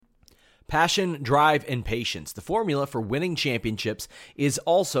Passion, drive, and patience. The formula for winning championships is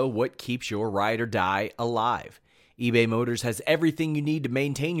also what keeps your ride or die alive. eBay Motors has everything you need to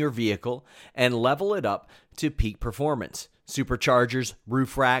maintain your vehicle and level it up to peak performance. Superchargers,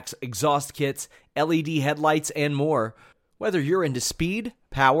 roof racks, exhaust kits, LED headlights, and more. Whether you're into speed,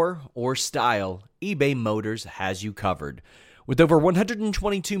 power, or style, eBay Motors has you covered. With over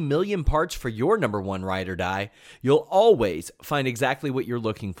 122 million parts for your number one ride or die, you'll always find exactly what you're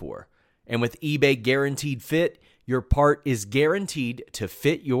looking for. And with eBay Guaranteed Fit, your part is guaranteed to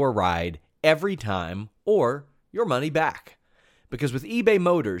fit your ride every time or your money back. Because with eBay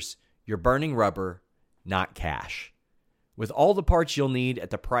Motors, you're burning rubber, not cash. With all the parts you'll need at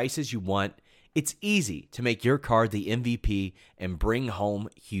the prices you want, it's easy to make your car the MVP and bring home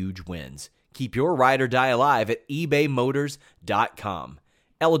huge wins. Keep your ride or die alive at ebaymotors.com.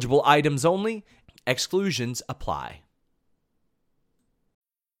 Eligible items only. Exclusions apply.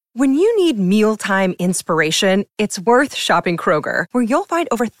 When you need mealtime inspiration, it's worth shopping Kroger, where you'll find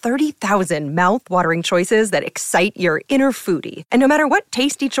over 30,000 mouth-watering choices that excite your inner foodie. And no matter what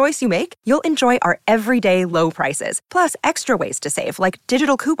tasty choice you make, you'll enjoy our everyday low prices, plus extra ways to save, like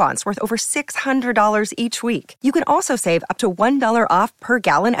digital coupons worth over $600 each week. You can also save up to $1 off per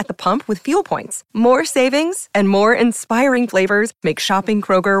gallon at the pump with fuel points. More savings and more inspiring flavors make shopping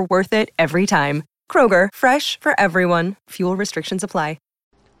Kroger worth it every time. Kroger, fresh for everyone. Fuel restrictions apply.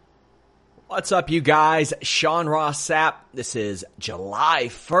 What's up, you guys? Sean Ross Sapp. This is July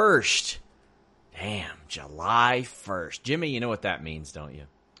 1st. Damn, July 1st. Jimmy, you know what that means, don't you?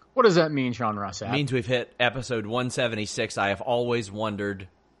 What does that mean, Sean Ross Sapp? It means we've hit episode 176. I have always wondered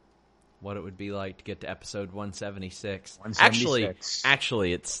what it would be like to get to episode 176. 176.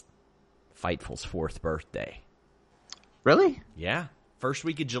 Actually, it's Fightful's 4th birthday. Really? Yeah. First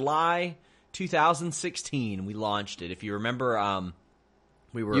week of July 2016, we launched it. If you remember,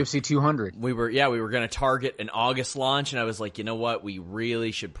 we were UFC 200. We were going to target an August launch, and I was like, you know what? We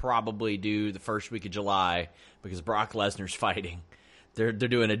really should probably do the first week of July because Brock Lesnar's fighting. They're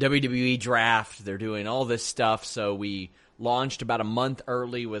doing a WWE draft. They're doing all this stuff. So we launched about a month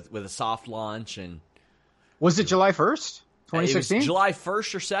early with a soft launch. And was it July 1st, 2016? It was July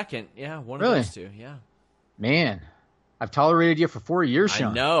 1st or 2nd. Yeah, one of those two. Yeah. Man, I've tolerated you for 4 years,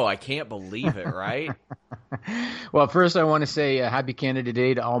 Sean. I know. I can't believe it, right? Well, first I want to say happy Canada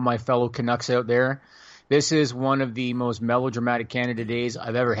Day to all my fellow Canucks out there. This is one of the most melodramatic Canada Days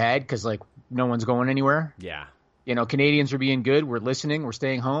I've ever had because, like, no one's going anywhere. Yeah. You know, Canadians are being good. We're listening. We're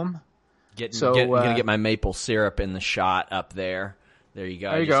staying home. I'm going to get my maple syrup in the shot up there. There you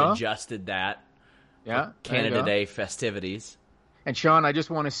go. There you I just go. adjusted that. Yeah. Canada Day festivities. And, Sean, I just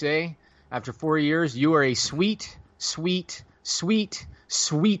want to say, after 4 years, you are a sweet, sweet, sweet,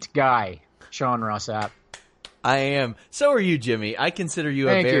 sweet guy, Sean Ross Sapp. I am. So are you, Jimmy. I consider you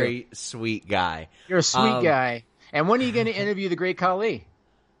a very sweet guy. You're a sweet guy. And when are you going to interview the great Khali?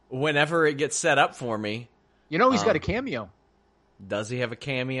 Whenever it gets set up for me. You know he's got a cameo. Does he have a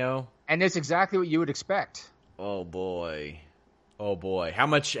cameo? And it's exactly what you would expect. Oh boy. Oh boy. How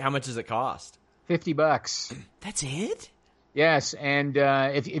much does it cost? $50. That's it? Yes, and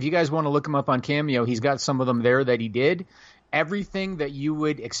if you guys want to look him up on Cameo, he's got some of them there that he did. Everything that you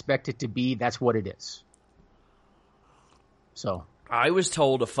would expect it to be, that's what it is. So I was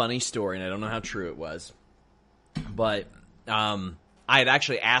told a funny story, and I don't know how true it was, but I had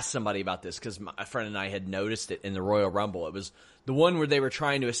actually asked somebody about this because my friend and I had noticed it in the Royal Rumble. It was the one where they were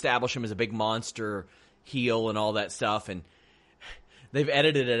trying to establish him as a big monster heel and all that stuff, and they've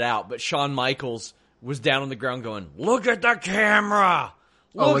edited it out. But Shawn Michaels was down on the ground going, "Look at the camera!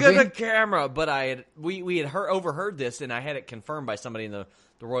 Look at the camera!" But we had overheard this, and I had it confirmed by somebody in the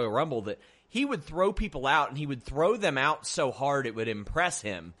Royal Rumble that he would throw people out, and he would throw them out so hard it would impress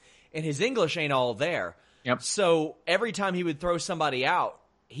him. And his English ain't all there. Yep. So every time he would throw somebody out,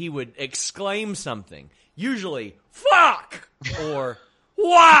 he would exclaim something. Usually, "Fuck!" or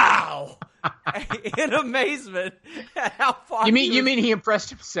 "Wow!" in amazement at how far you mean he impressed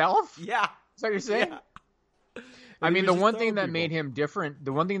himself? Yeah. Is that what you're saying? Yeah. I mean, the one thing that made him different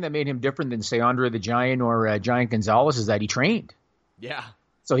than, say, Andre the Giant or Giant Gonzalez is that he trained. Yeah.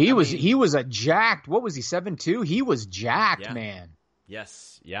 So he was a jacked, what was he, 7'2"? He was jacked, man.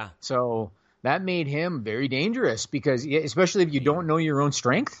 Yes, yeah. So that made him very dangerous because, especially if you don't know your own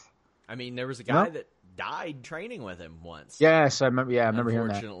strength. I mean, there was a guy that died training with him once. Yes, I remember hearing that.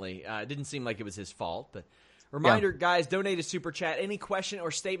 Unfortunately, it didn't seem like it was his fault, but reminder, guys, donate a super chat. Any question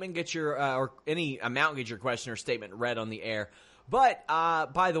or statement, get your or any amount, get your question or statement read on the air. But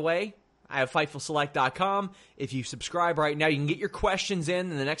by the way, I have FightfulSelect.com. If you subscribe right now, you can get your questions in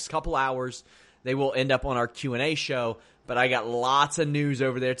the next couple hours. They will end up on our Q&A show. but I got lots of news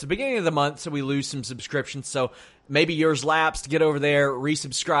over there. It's the beginning of the month, so we lose some subscriptions. So maybe yours lapsed. Get over there,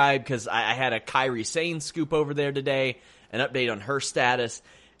 resubscribe, because I had a Kyrie Sane scoop over there today, an update on her status.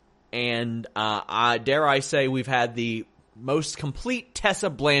 And dare I say we've had the most complete Tessa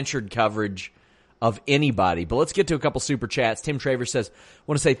Blanchard coverage of anybody. But let's get to a couple super chats. Tim Travers says,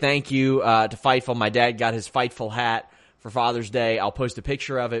 want to say thank you to Fightful. My dad got his Fightful hat for Father's Day. I'll post a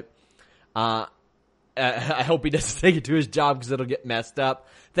picture of it. I hope he doesn't take it to his job because it'll get messed up.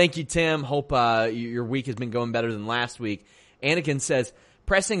 Thank you, Tim. Hope your week has been going better than last week. Anakin says,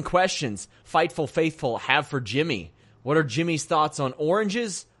 pressing questions Fightful Faithful have for Jimmy. What are Jimmy's thoughts on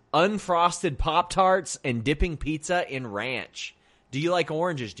oranges, unfrosted Pop-Tarts, and dipping pizza in ranch? Do you like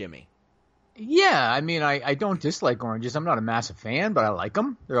oranges, Jimmy? Yeah, I mean, I don't dislike oranges. I'm not a massive fan, but I like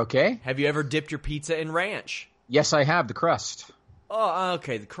them. They're okay. Have you ever dipped your pizza in ranch? Yes, I have. The crust. Oh,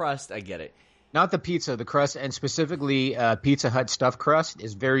 okay. The crust, I get it. Not the pizza, the crust, and specifically Pizza Hut stuffed crust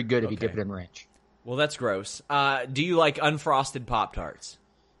is very good if you dip it in ranch. Well, that's gross. Do you like unfrosted Pop-Tarts?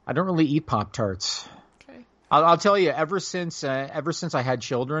 I don't really eat Pop-Tarts. Okay. I'll tell you, ever since I had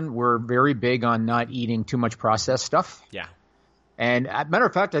children, we're very big on not eating too much processed stuff. Yeah. And matter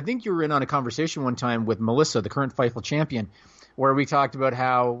of fact, I think you were in on a conversation one time with Melissa, the current Fightful champion, where we talked about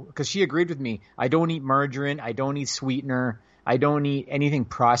how, because she agreed with me, I don't eat margarine, I don't eat sweetener, I don't eat anything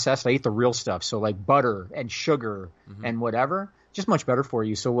processed. I eat the real stuff. So like butter and sugar and whatever, just much better for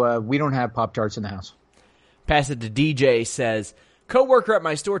you. So we don't have Pop-Tarts in the house. Pass it to DJ says, coworker at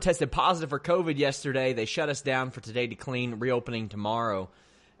my store tested positive for COVID yesterday. They shut us down for today to clean, reopening tomorrow.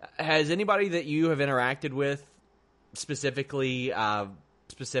 Has anybody that you have interacted with specifically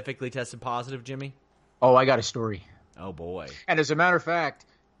tested positive, Jimmy? Oh, I got a story. Oh, boy. And as a matter of fact,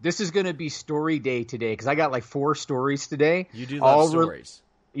 this is going to be story day today because I got like 4 stories today. You do love stories.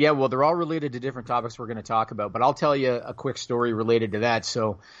 Yeah, well, they're all related to different topics we're going to talk about, but I'll tell you a quick story related to that.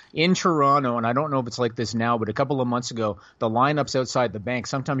 So in Toronto, and I don't know if it's like this now, but a couple of months ago, the lineups outside the bank,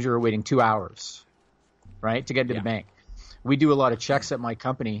 sometimes you were waiting 2 hours, right, to get to the bank. We do a lot of checks at my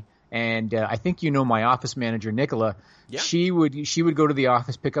company, and I think you know my office manager, Nicola. Yeah. She would go to the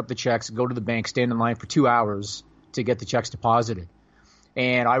office, pick up the checks, go to the bank, stand in line for 2 hours to get the checks deposited.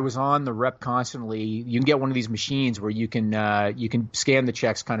 And I was on the rep constantly. You can get one of these machines where you can scan the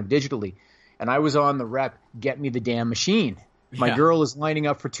checks kind of digitally. And I was on the rep, get me the damn machine. My girl is lining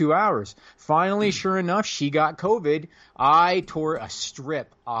up for 2 hours. Finally, sure enough, she got COVID. I tore a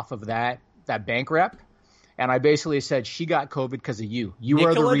strip off of that bank rep. And I basically said, she got COVID because of you. You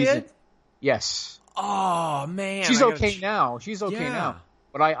Nicola are the reason. Did? Yes. Oh, man. She's okay now. She's okay now.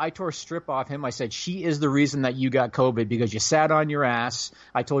 But I tore a strip off him. I said, she is the reason that you got COVID because you sat on your ass.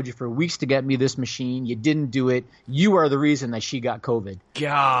 I told you for weeks to get me this machine. You didn't do it. You are the reason that she got COVID.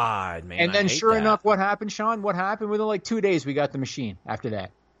 God, man. And then sure enough, what happened, Sean? What happened? Within like 2 days, we got the machine after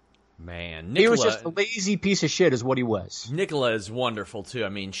that. Man, he was just a lazy piece of shit is what he was. Nicola is wonderful, too. I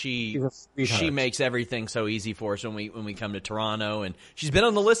mean, she makes everything so easy for us when we come to Toronto. And she's been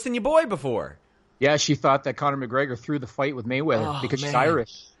on the Listen You Boy before. Yeah, she thought that Conor McGregor threw the fight with Mayweather because she's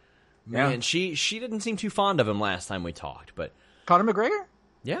Irish. Man, she didn't seem too fond of him last time we talked, but Conor McGregor?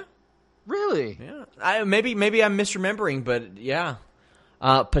 Yeah. Really? Yeah. Maybe I'm misremembering, but yeah.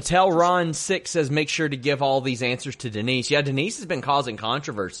 Patel Ron 6 says make sure to give all these answers to Denise. Yeah, Denise has been causing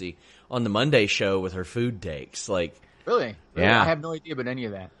controversy on the Monday show with her food takes. Really? Yeah. I have no idea about any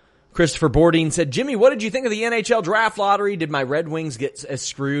of that. Christopher Bourdin said, Jimmy, what did you think of the NHL draft lottery? Did my Red Wings get as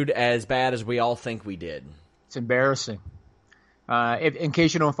screwed as bad as we all think we did? It's embarrassing. In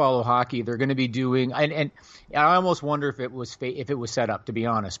case you don't follow hockey, they're going to be doing, and I almost wonder if it was set up, to be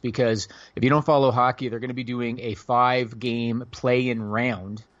honest, because if you don't follow hockey, they're going to be doing a 5-game play-in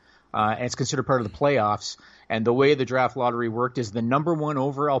round, and it's considered part of the playoffs. And the way the draft lottery worked is the number 1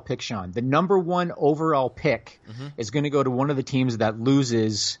 overall pick, Sean. The number 1 overall pick is going to go to one of the teams that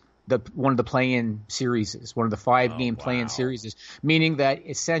loses one of the play-in series, one of the 5-game play-in series, meaning that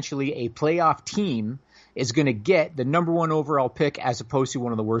essentially a playoff team is going to get the number 1 overall pick as opposed to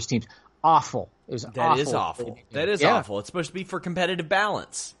one of the worst teams. Awful. That is awful. That is awful. It's supposed to be for competitive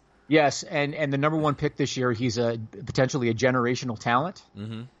balance. Yes, and the number 1 pick this year, he's potentially a generational talent.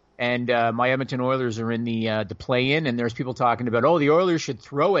 Mm-hmm. And my Edmonton Oilers are in the play-in, and there's people talking about, the Oilers should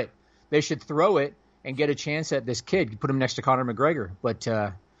throw it. They should throw it and get a chance at this kid. Put him next to Conor McGregor. But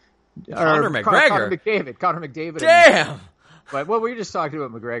Conor McGregor? Conor McDavid. Damn! But we were just talking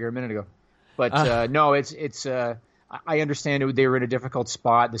about McGregor a minute ago. But no, it's I understand they were in a difficult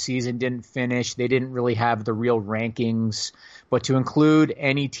spot. The season didn't finish. They didn't really have the real rankings. But to include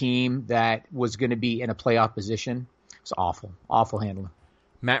any team that was going to be in a playoff position, it's awful. Awful handling.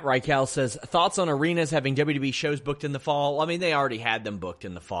 Matt Reichel says, thoughts on arenas having WWE shows booked in the fall? I mean, they already had them booked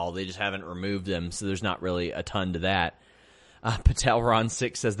in the fall. They just haven't removed them, so there's not really a ton to that. Patel Ron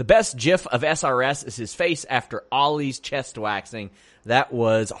 6 says, the best gif of SRS is his face after Ollie's chest waxing. That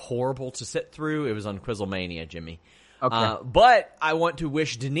was horrible to sit through. It was on Quizzlemania, Jimmy. Okay. But I want to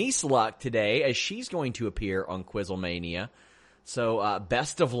wish Denise luck today, as she's going to appear on Quizzlemania. So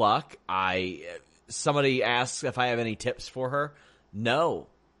best of luck. Somebody asks if I have any tips for her. No,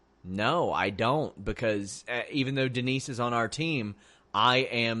 I don't, because even though Denise is on our team, I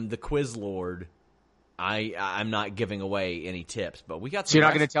am the quiz lord. I'm not giving away any tips, but we got. So you're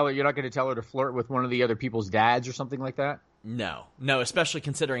not going to tell her. You're not going to tell her to flirt with one of the other people's dads or something like that. No, especially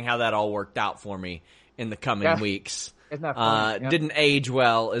considering how that all worked out for me in the coming weeks. Isn't that funny? Didn't age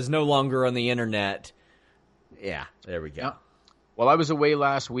well. Is no longer on the internet. Yeah, there we go. Yeah. Well, I was away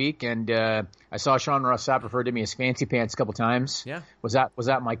last week, and I saw Sean Ross Sapp refer to me as Fancy Pants a couple times. Yeah. Was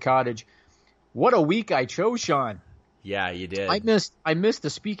at my cottage. What a week I chose, Sean. Yeah, you did. I missed the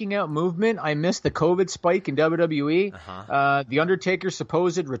speaking out movement. I missed the COVID spike in WWE. The Undertaker's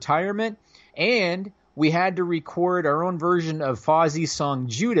supposed retirement, and we had to record our own version of Fozzie's song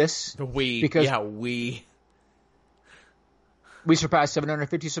Judas. We surpassed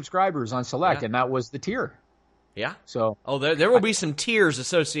 750 subscribers on Select, and that was the tier. Yeah. So. There will be some tears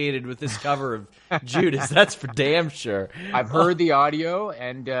associated with this cover of Judas. That's for damn sure. I've heard the audio,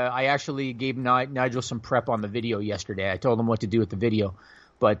 and I actually gave Nigel some prep on the video yesterday. I told him what to do with the video,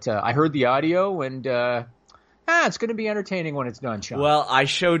 but I heard the audio, and it's going to be entertaining when it's done, Sean. Well, I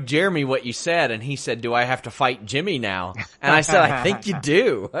showed Jeremy what you said, and he said, "Do I have to fight Jimmy now?" And I said, "I think you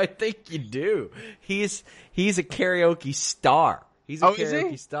do. I think you do. He's a karaoke star. He's a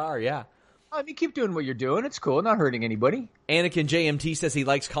karaoke star. Yeah." I mean, keep doing what you're doing. It's cool. Not hurting anybody. Anakin JMT says he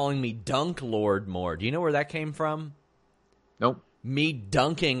likes calling me Dunk Lord more. Do you know where that came from? Nope. Me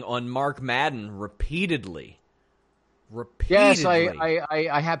dunking on Mark Madden repeatedly. Yes,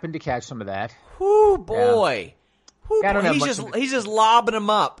 I happened to catch some of that. Whoo, boy. Yeah. Whoo, boy. He's just lobbing him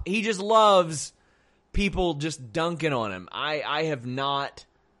up. He just loves people just dunking on him. I have not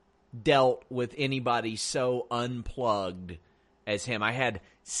dealt with anybody so unplugged as him. I had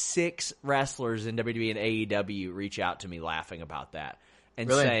 6 wrestlers in WWE and AEW reach out to me laughing about that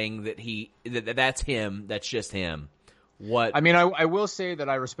and saying that that's him. That's just him. What? I mean, I will say that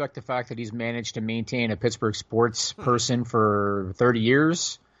I respect the fact that he's managed to maintain a Pittsburgh sports person for 30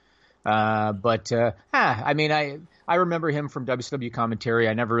 years. I mean, I remember him from WCW commentary.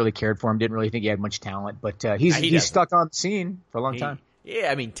 I never really cared for him. Didn't really think he had much talent, but he's stuck on the scene for a long time.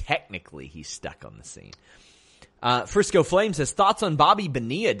 Yeah, I mean, technically he's stuck on the scene. Frisco Flame says, thoughts on Bobby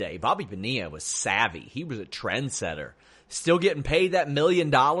Bonilla Day. Bobby Bonilla was savvy. He was a trendsetter. Still getting paid that $1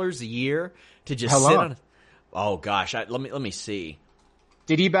 million a year to just sit on. Oh gosh, let me see.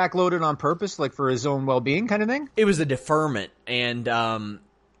 Did he backload it on purpose, like for his own well-being kind of thing? It was a deferment, and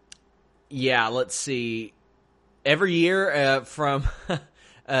let's see. Every year from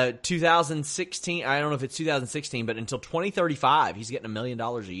 2016, I don't know if it's 2016, but until 2035, he's getting $1 million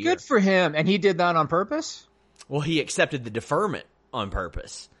a year. Good for him. And he did that on purpose? Well, he accepted the deferment on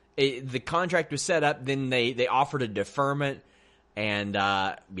purpose. The contract was set up, then they offered a deferment, and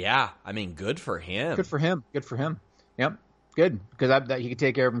I mean, good for him. Good for him. Yep, good, because he could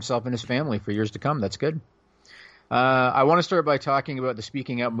take care of himself and his family for years to come. That's good. I want to start by talking about the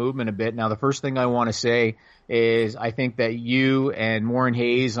speaking out movement a bit. Now, the first thing I want to say is I think that you and Warren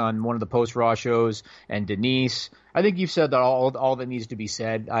Hayes on one of the post-Raw shows and Denise, I think you've said that all that needs to be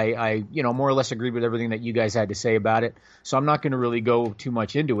said. I more or less agreed with everything that you guys had to say about it. So I'm not going to really go too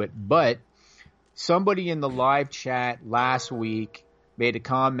much into it. But somebody in the live chat last week made a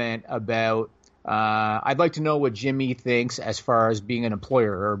comment about I'd like to know what Jimmy thinks as far as being an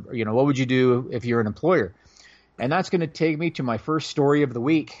employer, or what would you do if you're an employer? And that's going to take me to my first story of the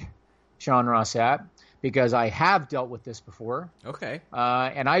week, Sean Ross Sapp, because I have dealt with this before. Okay.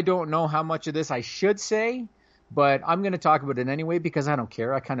 And I don't know how much of this I should say, but I'm going to talk about it anyway because I don't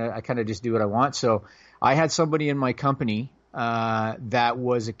care. I kind of just do what I want. So I had somebody in my company that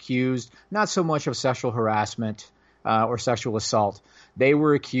was accused not so much of sexual harassment or sexual assault. They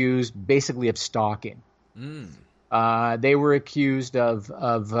were accused basically of stalking. They were accused of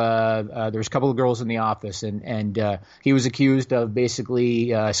there's a couple of girls in the office, and he was accused of basically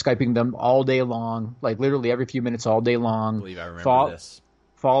Skyping them all day long, like literally every few minutes all day long. I believe I remember this.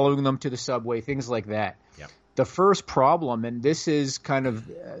 Following them to the subway, things like that. Yep. The first problem, and this is kind of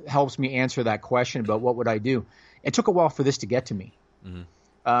helps me answer that question about what would I do. It took a while for this to get to me. Mm-hmm.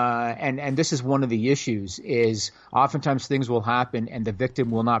 And this is one of the issues is oftentimes things will happen and the victim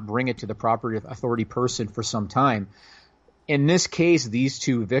will not bring it to the proper authority person for some time. in this case, these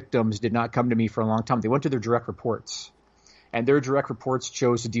two victims did not come to me for a long time. They went to their direct reports. And their direct reports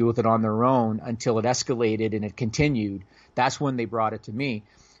chose to deal with it on their own until it escalated and it continued. That's when they brought it to me.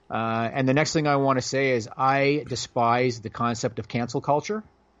 And the next thing I want to say is I despise the concept of cancel culture.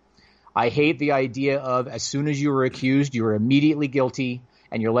 I hate the idea of as soon as you are accused, you are immediately guilty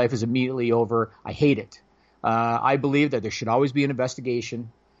and your life is immediately over. I hate it. I believe that there should always be an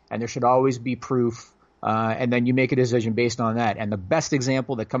investigation and there should always be proof. And then you make a decision based on that. And the best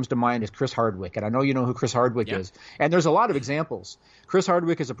example that comes to mind is Chris Hardwick. And I know you know who Chris Hardwick is. And there's a lot of examples. Chris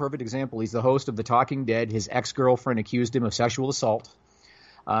Hardwick is a perfect example. He's the host of The Talking Dead. His ex-girlfriend accused him of sexual assault.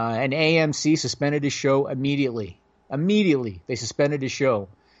 And AMC suspended his show immediately. Immediately, they suspended his show.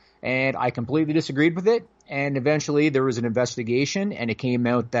 And I completely disagreed with it. And eventually there was an investigation, and it came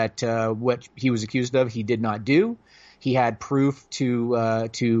out that what he was accused of, he did not do. He had proof to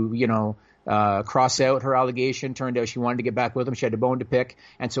cross out her allegation. Turned out she wanted to get back with him. She had a bone to pick.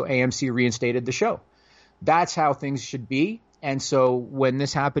 And so AMC reinstated the show. That's how things should be. And so when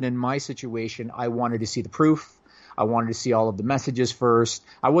this happened in my situation, I wanted to see the proof. I wanted to see all of the messages first.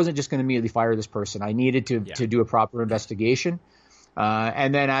 I wasn't just going to immediately fire this person. I needed to do a proper investigation.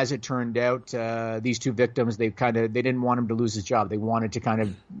 And then as it turned out, these two victims, they didn't want him to lose his job. They wanted to kind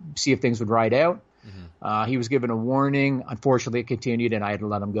of see if things would ride out. Mm-hmm. He was given a warning. Unfortunately, it continued, and I had to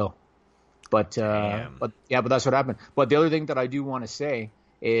let him go. But that's what happened. But the other thing that I do want to say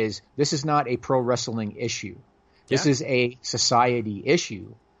is this is not a pro wrestling issue. This is a society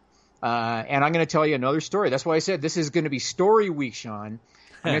issue. And I'm going to tell you another story. That's why I said this is going to be story week, Sean.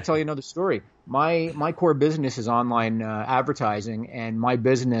 I'm going to tell you another story. My core business is online advertising, and my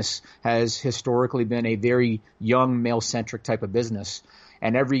business has historically been a very young, male-centric type of business.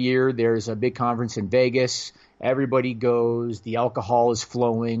 And every year there's a big conference in Vegas. Everybody goes. The alcohol is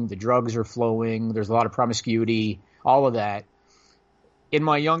flowing. The drugs are flowing. There's a lot of promiscuity, all of that. In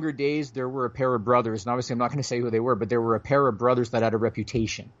my younger days, there were a pair of brothers, and obviously I'm not going to say who they were, but there were a pair of brothers that had a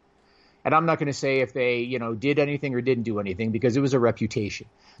reputation. And I'm not going to say if they, did anything or didn't do anything because it was a reputation.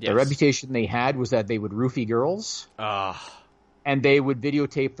 Yes. The reputation they had was that they would roofie girls. And they would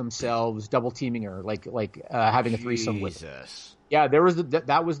videotape themselves double teaming her, like having a threesome with her. Yeah,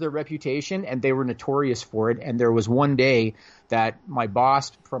 that was their reputation, and they were notorious for it. And there was one day that my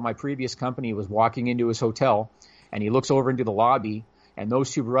boss from my previous company was walking into his hotel, and he looks over into the lobby, and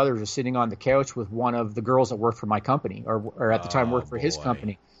those two brothers are sitting on the couch with one of the girls that worked for my company, or at the time worked for his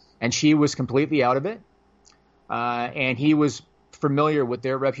company. And she was completely out of it. And he was familiar with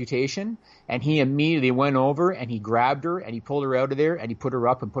their reputation. And he immediately went over and he grabbed her and he pulled her out of there and he put her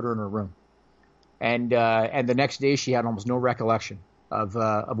up and put her in her room. And the next day she had almost no recollection of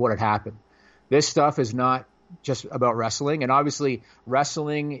what had happened. This stuff is not just about wrestling. And obviously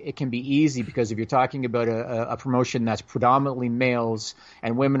wrestling, it can be easy because if you're talking about a promotion that's predominantly males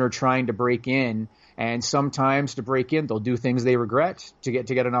and women are trying to break in, and sometimes to break in, they'll do things they regret to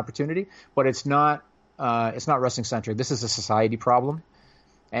get an opportunity. But it's not wrestling centric. This is a society problem.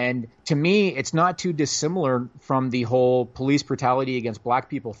 And to me, it's not too dissimilar from the whole police brutality against black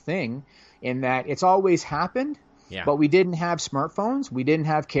people thing in that it's always happened, but we didn't have smartphones. We didn't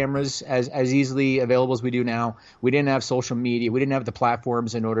have cameras as easily available as we do now. We didn't have social media. We didn't have the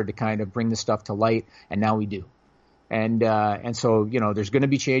platforms in order to kind of bring this stuff to light, and now we do. And so, there's going to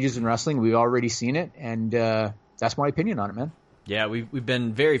be changes in wrestling. We've already seen it, and that's my opinion on it, man. Yeah, we've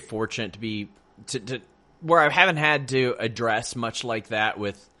been very fortunate to be to where I haven't had to address much like that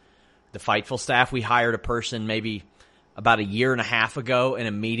with the Fightful staff. We hired a person maybe about a year and a half ago, and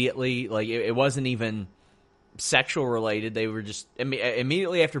immediately, it wasn't even sexual related. They were just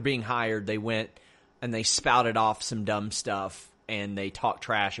immediately after being hired, they went and they spouted off some dumb stuff, and they talked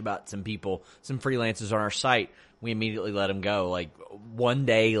trash about some people, some freelancers on our site. We immediately let them go, one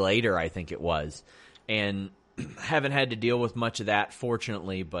day later, I think it was. And haven't had to deal with much of that,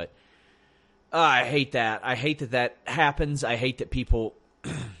 fortunately, but I hate that. I hate that happens. I hate that people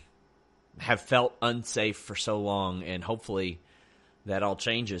have felt unsafe for so long, and hopefully that all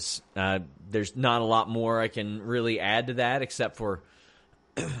changes. There's not a lot more I can really add to that, except for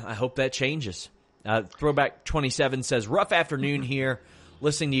I hope that changes. Throwback 27 says, rough afternoon here.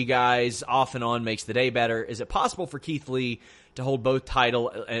 Listening to you guys off and on makes the day better. Is it possible for Keith Lee to hold both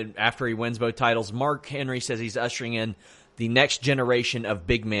titles and after he wins both titles? Mark Henry says he's ushering in the next generation of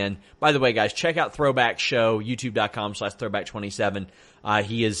big men. By the way, guys, check out Throwback Show, youtube.com/throwback27.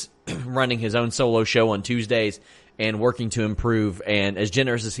 He is running his own solo show on Tuesdays and working to improve. And as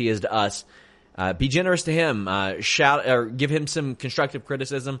generous as he is to us, be generous to him. Shout or give him some constructive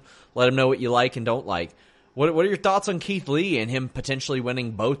criticism. Let him know what you like and don't like. What are your thoughts on Keith Lee and him potentially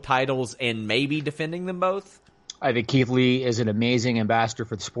winning both titles and maybe defending them both? I think Keith Lee is an amazing ambassador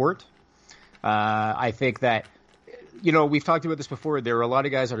for the sport. I think that, we've talked about this before. There are a lot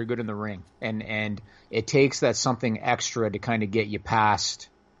of guys that are good in the ring, and it takes that something extra to kind of get you past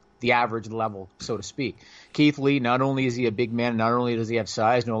the average level, so to speak. Keith Lee, not only is he a big man, not only does he have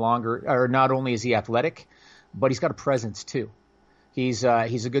size, not only is he athletic, but he's got a presence too. He's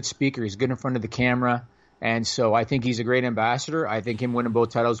a good speaker. He's good in front of the camera, and so I think he's a great ambassador. I think him winning both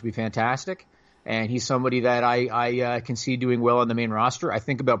titles would be fantastic, and he's somebody that I can see doing well on the main roster. I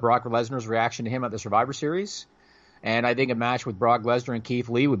think about Brock Lesnar's reaction to him at the Survivor Series, and I think a match with Brock Lesnar and Keith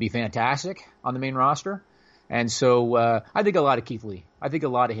Lee would be fantastic on the main roster. And so I think a lot of Keith Lee. I think a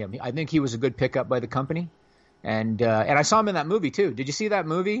lot of him. I think he was a good pickup by the company. And I saw him in that movie, too. Did you see that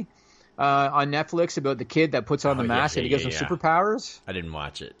movie on Netflix about the kid that puts on the mask and he gives him superpowers? I didn't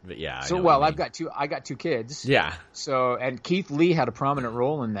watch it, but yeah. I got two kids. Yeah. So, and Keith Lee had a prominent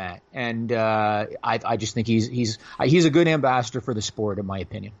role in that. And I just think he's a good ambassador for the sport, in my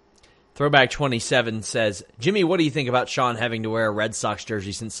opinion. Throwback 27 says, Jimmy, what do you think about Sean having to wear a Red Sox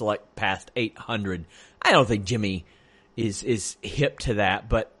jersey since Select passed 800? I don't think Jimmy is hip to that,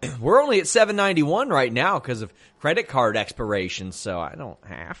 but we're only at 791 right now because of credit card expiration, so I don't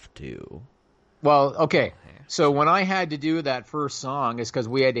have to. Well, okay. So when I had to do that first song, it's because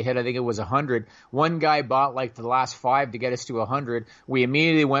we had to hit, I think it was 100. One guy bought like the last 5 to get us to 100. We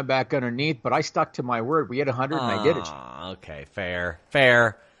immediately went back underneath, but I stuck to my word. We hit 100 and I did it. Okay,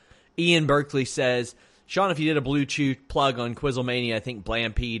 fair. Ian Berkeley says, Sean, if you did a Blue Chew plug on Quizzlemania, I think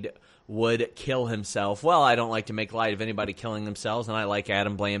Blampede would kill himself. Well, I don't like to make light of anybody killing themselves, and I like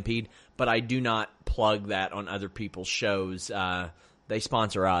Adam Blampede, but I do not plug that on other people's shows. They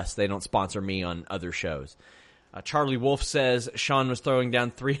sponsor us. They don't sponsor me on other shows. Charlie Wolf says Sean was throwing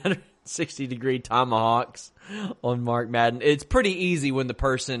down 360-degree tomahawks on Mark Madden. It's pretty easy when the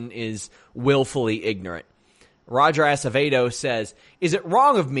person is willfully ignorant. Roger Acevedo says, is it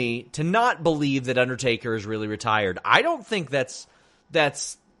wrong of me to not believe that Undertaker is really retired? I don't think that's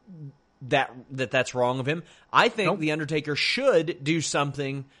wrong of him. I think The Undertaker should do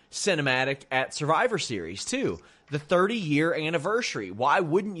something cinematic at Survivor Series, too. The 30-year anniversary. Why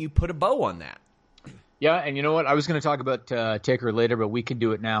wouldn't you put a bow on that? Yeah, and you know what? I was going to talk about Taker later, but we can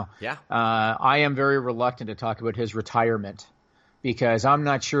do it now. Yeah. I am very reluctant to talk about his retirement because I'm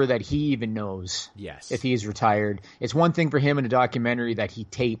not sure that he even knows if he's retired. It's one thing for him in a documentary that he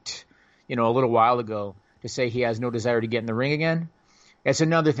taped, a little while ago to say he has no desire to get in the ring again. It's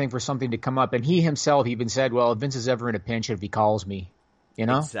another thing for something to come up. And he himself even said, well, if Vince is ever in a pinch, if he calls me,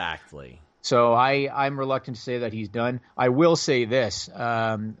 Exactly. So I'm reluctant to say that he's done. I will say this.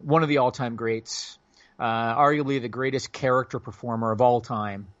 One of the all-time greats, arguably the greatest character performer of all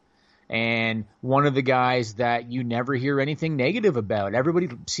time, and one of the guys that you never hear anything negative about. Everybody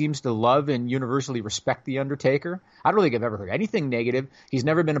seems to love and universally respect The Undertaker. I don't think I've ever heard anything negative. He's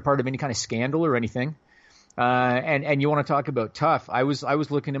never been a part of any kind of scandal or anything. And you want to talk about tough. I was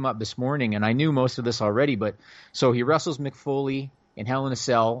looking him up this morning, and I knew most of this already, but so he wrestles Mick Foley in Hell in a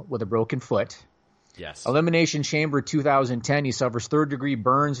Cell with a broken foot. Yes. Elimination Chamber 2010, he suffers third-degree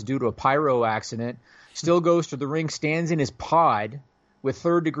burns due to a pyro accident, still goes to the ring, stands in his pod with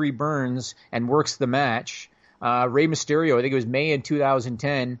third-degree burns, and works the match. Rey Mysterio, I think it was May in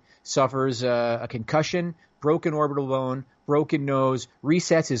 2010, suffers a concussion, broken orbital bone, broken nose,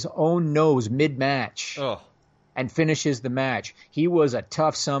 resets his own nose mid-match, and finishes the match. He was a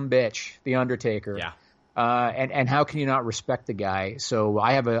tough sumbitch, The Undertaker. Yeah. And how can you not respect the guy? So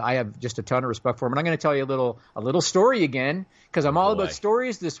I have just a ton of respect for him. And I'm going to tell you a little story again, because I'm all about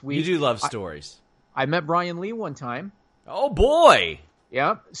stories this week. You do love stories. I met Brian Lee one time. Oh, boy.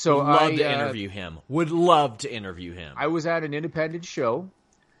 Yeah. So Would love to interview him. Would love to interview him. I was at an independent show,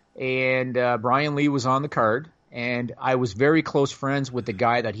 and Brian Lee was on the card, and I was very close friends with the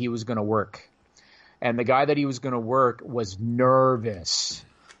guy that he was going to work. And the guy that he was going to work was nervous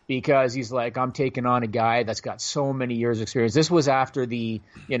because he's like, I'm taking on a guy that's got so many years experience. This was after the,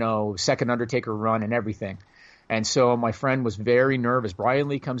 second Undertaker run and everything. And so my friend was very nervous. Brian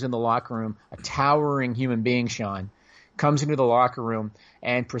Lee comes in the locker room, a towering human being, Sean, comes into the locker room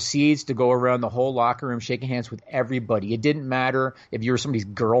and proceeds to go around the whole locker room shaking hands with everybody. It didn't matter if you were somebody's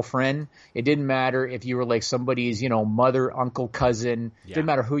girlfriend. It didn't matter if you were like somebody's, mother, uncle, cousin. It didn't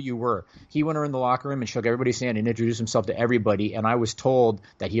matter who you were. He went around the locker room and shook everybody's hand and introduced himself to everybody. And I was told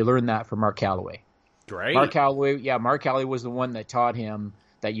that he learned that from Mark Calloway. Great. Mark Calloway was the one that taught him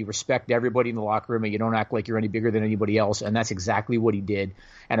that you respect everybody in the locker room and you don't act like you're any bigger than anybody else. And that's exactly what he did.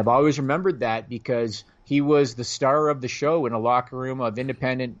 And I've always remembered that because he was the star of the show in a locker room of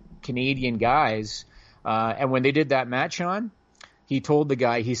independent Canadian guys. And when they did that match on, he told the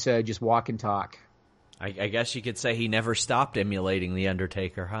guy, he said, just walk and talk. I guess you could say he never stopped emulating The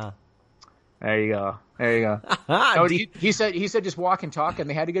Undertaker, huh? There you go. No, he said just walk and talk, and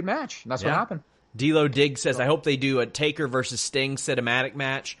they had a good match. And that's what happened. D'Lo Diggs says, I hope they do a Taker versus Sting cinematic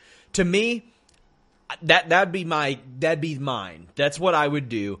match. To me, that'd be mine. That's what I would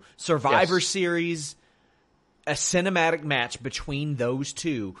do. Survivor Series, a cinematic match between those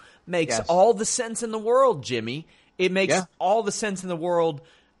two makes all the sense in the world, Jimmy. It makes all the sense in the world.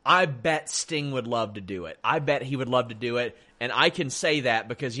 I bet Sting would love to do it. I bet he would love to do it. And I can say that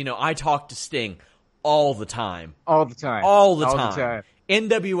because, I talk to Sting all the time. All the time.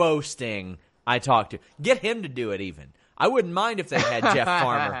 NWO Sting, I talk to. Get him to do it even. I wouldn't mind if they had Jeff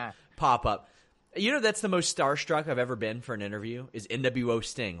Farmer pop up. That's the most starstruck I've ever been for an interview is NWO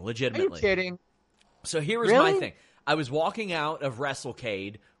Sting, legitimately. Are you kidding? So here was my thing. I was walking out of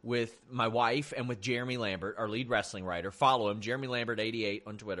WrestleCade with my wife and with Jeremy Lambert, our lead wrestling writer. Follow him, Jeremy Lambert 88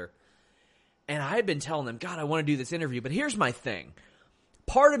 on Twitter. And I had been telling them, God, I want to do this interview. But here's my thing.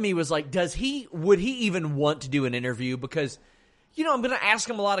 Part of me was like, would he even want to do an interview? Because, I'm going to ask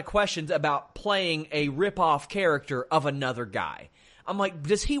him a lot of questions about playing a rip-off character of another guy. I'm like,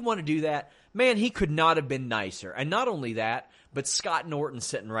 does he want to do that? Man, he could not have been nicer. And not only that, but Scott Norton's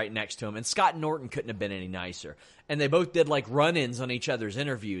sitting right next to him. And Scott Norton couldn't have been any nicer. And they both did like run-ins on each other's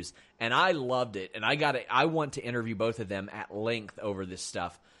interviews. And I loved it. And I want to interview both of them at length over this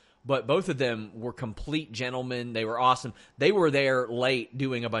stuff. But both of them were complete gentlemen. They were awesome. They were there late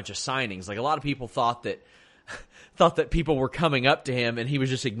doing a bunch of signings. Like a lot of people thought that people were coming up to him and he was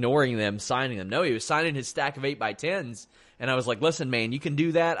just ignoring them, signing them. No, he was signing his stack of 8x10s. And I was like, listen, man, you can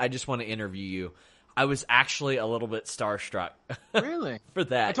do that. I just want to interview you. I was actually a little bit starstruck. Really? For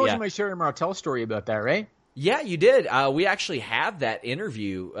that. I told you my Sherry Martel story about that, right? Yeah, you did. We actually have that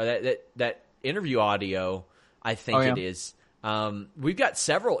interview, that interview audio, I think it is. We've got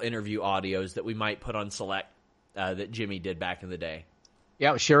several interview audios that we might put on select that Jimmy did back in the day.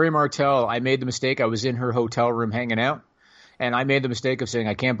 Yeah, Sherry Martel. I made the mistake. I was in her hotel room hanging out, and I made the mistake of saying,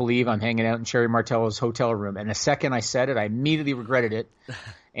 I can't believe I'm hanging out in Sherry Martel's hotel room. And the second I said it, I immediately regretted it.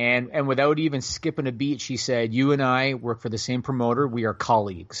 And without even skipping a beat, she said, you and I work for the same promoter. We are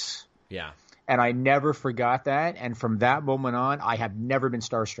colleagues. Yeah. And I never forgot that. And from that moment on, I have never been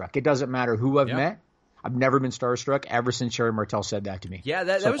starstruck. It doesn't matter who I've met. I've never been starstruck ever since Sherry Martel said that to me. Yeah,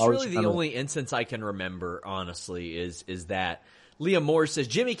 that was really the only instance I can remember, honestly, is that. Liam Moore says,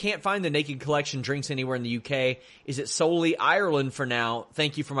 Jimmy can't find the Naked Collection drinks anywhere in the UK. Is it solely Ireland for now?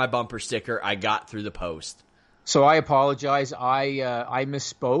 Thank you for my bumper sticker. I got through the post. So I apologize. I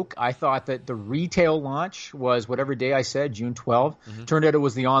misspoke. I thought that the retail launch was whatever day I said, June 12th. Mm-hmm. Turned out it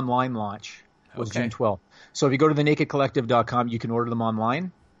was the online launch. Was June 12th. So if you go to thenakedcollective.com, you can order them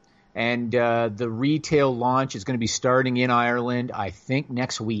online. And the retail launch is going to be starting in Ireland, I think,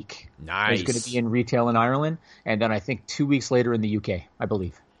 next week. Nice. It's going to be in retail in Ireland, and then I think 2 weeks later in the UK, I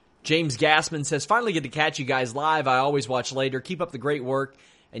believe. James Gassman says, finally get to catch you guys live. I always watch later. Keep up the great work.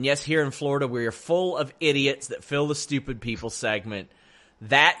 And yes, here in Florida, we are full of idiots that fill the stupid people segment.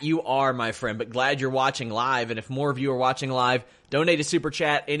 That you are, my friend, but glad you're watching live. And if more of you are watching live, donate a super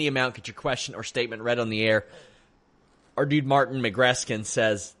chat, any amount, get your question or statement read on the air. Our dude Martin McGreskin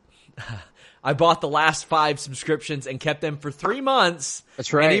says, I bought the last 5 subscriptions and kept them for 3 months.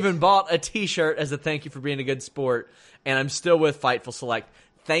 That's right. And even bought a t-shirt as a thank you for being a good sport. And I'm still with Fightful Select.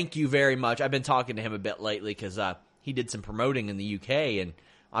 Thank you very much. I've been talking to him a bit lately because he did some promoting in the UK, and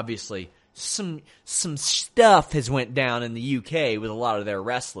obviously some stuff has went down in the UK with a lot of their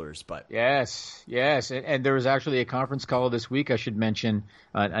wrestlers. But yes, and there was actually a conference call this week, I should mention,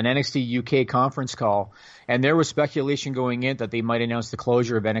 an NXT UK conference call, and there was speculation going in that they might announce the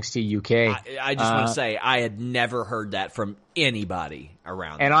closure of NXT UK. I just want to say I had never heard that from anybody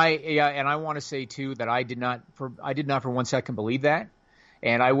around. And I want to say too that I did not for 1 second believe that.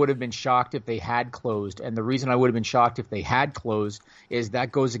 And I would have been shocked if they had closed. And the reason I would have been shocked if they had closed is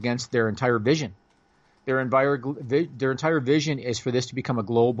that goes against their entire vision. Their entire vision is for this to become a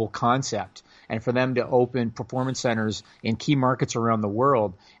global concept and for them to open performance centers in key markets around the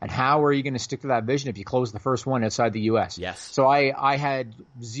world. And how are you going to stick to that vision if you close the first one outside the U.S.? Yes. So I had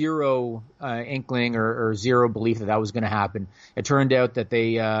zero inkling or zero belief that was going to happen. It turned out that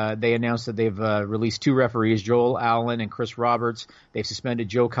they announced that they've released 2 referees, Joel Allen and Chris Roberts. They've suspended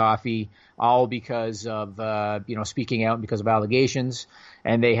Joe Coffey, all because of speaking out and because of allegations.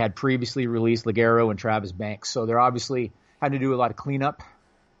 And they had previously released Ligero and Travis Banks. So they're obviously had to do a lot of cleanup.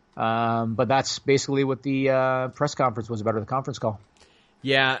 But that's basically what the press conference was about, or the conference call.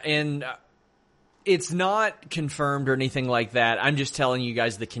 Yeah, and it's not confirmed or anything like that. I'm just telling you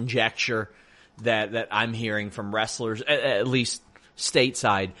guys the conjecture that I'm hearing from wrestlers, at least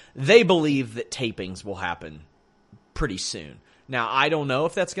stateside, they believe that tapings will happen pretty soon. Now, I don't know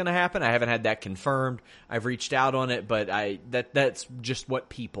if that's going to happen. I haven't had that confirmed. I've reached out on it, but that's just what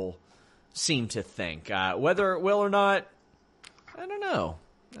people seem to think. Whether it will or not, I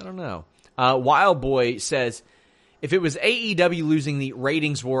don't know. Wild Boy says, if it was AEW losing the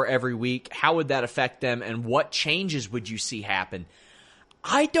ratings war every week, how would that affect them, and what changes would you see happen?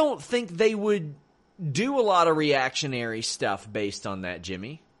 I don't think they would do a lot of reactionary stuff based on that,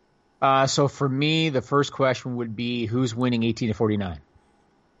 Jimmy. So for me, the first question would be, who's winning 18 to 49?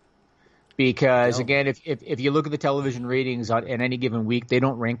 Because, again, if you look at the television ratings in any given week, they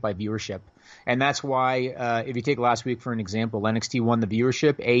don't rank by viewership. And that's why, if you take last week for an example, NXT won the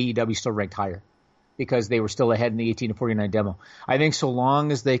viewership, AEW still ranked higher because they were still ahead in the 18 to 49 demo. I think so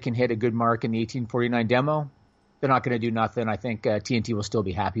long as they can hit a good mark in the 18 to 49 demo, they're not going to do nothing. I think TNT will still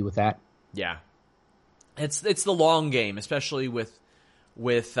be happy with that. Yeah. It's the long game, especially with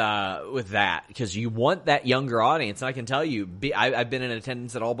that, because you want that younger audience. And I can tell you, I've been in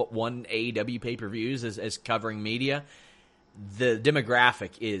attendance at all but one AEW pay-per-views as covering media. The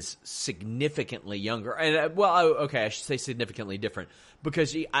demographic is significantly younger. And I should say significantly different,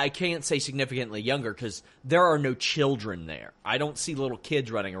 because I can't say significantly younger because there are no children there. I don't see little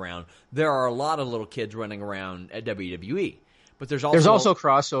kids running around. There are a lot of little kids running around at WWE. But there's also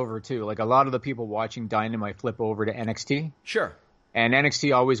crossover too. Like, a lot of the people watching Dynamite flip over to NXT. Sure. And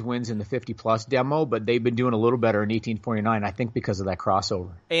NXT always wins in the 50-plus demo, but they've been doing a little better in 1849, I think, because of that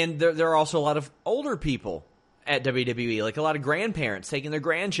crossover. And there are also a lot of older people at WWE, like a lot of grandparents taking their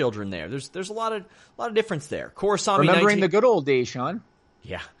grandchildren there. There's a lot of difference there. Korosami, remembering the good old days, Sean.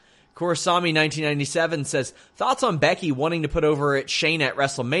 Yeah. Korosami 1997 says, thoughts on Becky wanting to put over at Shayna at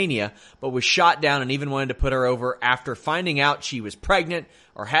WrestleMania, but was shot down and even wanted to put her over after finding out she was pregnant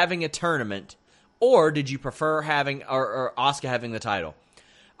or having a tournament. Or did you prefer having or Asuka having the title?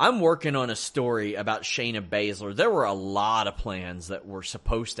 I'm working on a story about Shayna Baszler. There were a lot of plans that were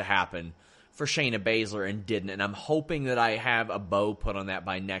supposed to happen for Shayna Baszler and didn't, and I'm hoping that I have a bow put on that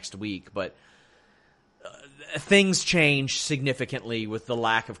by next week. But things change significantly with the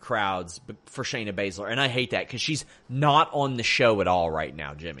lack of crowds for Shayna Baszler, and I hate that because she's not on the show at all right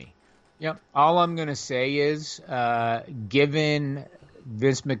now, Jimmy. Yep. All I'm going to say is, given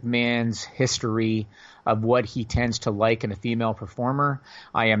Vince McMahon's history of what he tends to like in a female performer,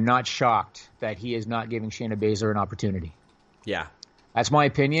 I am not shocked that he is not giving Shayna Baszler an opportunity. Yeah. That's my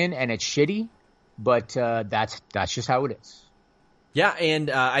opinion, and it's shitty, but that's just how it is. Yeah, and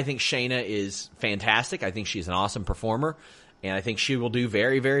I think Shayna is fantastic. I think she's an awesome performer, and I think she will do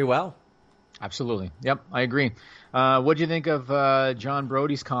very, very well. Absolutely. Yep, I agree. What do you think of John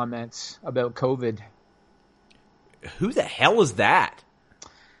Brody's comments about COVID? Who the hell is that?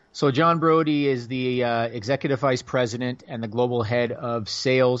 So John Brody is the executive vice president and the global head of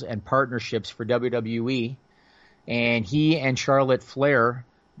sales and partnerships for WWE. And he and Charlotte Flair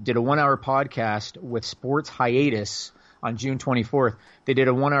did a 1-hour podcast with Sports Hiatus on June 24th. They did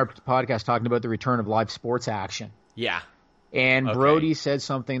a 1-hour podcast talking about the return of live sports action. Yeah. And okay. Brody said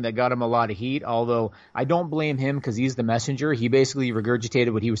something that got him a lot of heat, although I don't blame him because he's the messenger. He basically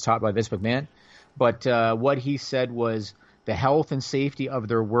regurgitated what he was taught by Vince McMahon. But what he said was the health and safety of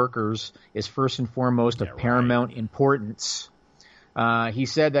their workers is first and foremost of paramount importance. He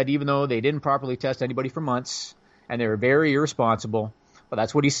said that even though they didn't properly test anybody for months and they were very irresponsible, but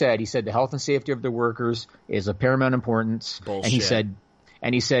that's what he said. He said the health and safety of their workers is of paramount importance. Bullshit.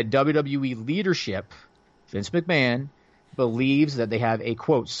 And he said WWE leadership, Vince McMahon, believes that they have a,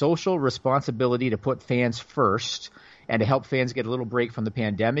 quote, social responsibility to put fans first and to help fans get a little break from the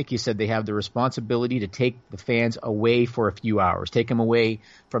pandemic. He said they have the responsibility to take the fans away for a few hours, take them away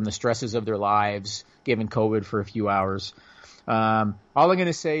from the stresses of their lives, given COVID for a few hours. All I'm going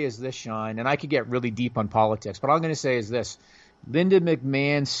to say is this, Sean, and I could get really deep on politics, but all I'm going to say is this. Linda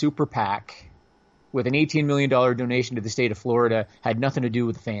McMahon's super PAC with an $18 million donation to the state of Florida had nothing to do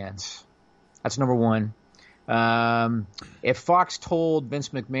with the fans. That's number one. If Fox told Vince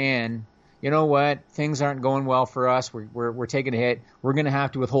McMahon, you know what, things aren't going well for us, we're taking a hit, we're going to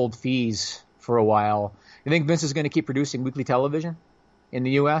have to withhold fees for a while, you think Vince is going to keep producing weekly television in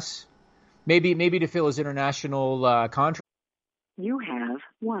the U.S.? Maybe to fill his international contract. You have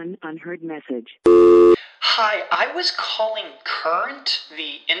one unheard message. Hi, I was calling Current,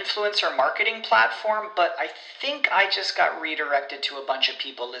 the influencer marketing platform, but I think I just got redirected to a bunch of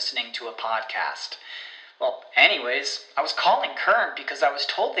people listening to a podcast. Well, anyways, I was calling Current because I was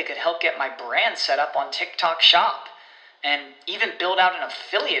told they could help get my brand set up on TikTok Shop, and even build out an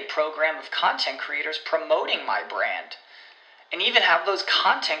affiliate program of content creators promoting my brand, and even have those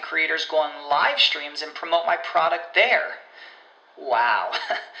content creators go on live streams and promote my product there. Wow.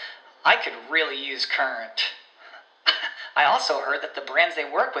 I could really use Current. I also heard that the brands they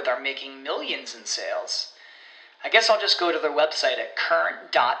work with are making millions in sales. I guess I'll just go to their website at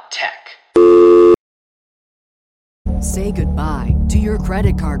current.tech. Say goodbye to your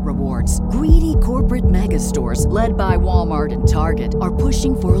credit card rewards. Greedy corporate mega stores, led by Walmart and Target, are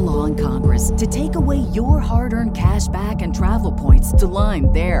pushing for a law in Congress to take away your hard-earned cash back and travel points to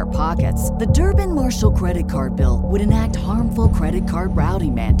line their pockets. The Durbin-Marshall credit card bill would enact harmful credit card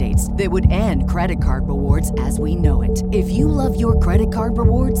routing mandates that would end credit card rewards as we know it. If you love your credit card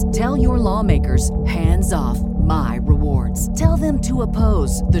rewards, tell your lawmakers, hands off my rewards. Tell them to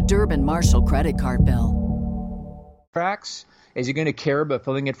oppose the Durbin-Marshall credit card bill. Tracks? Is he going to care about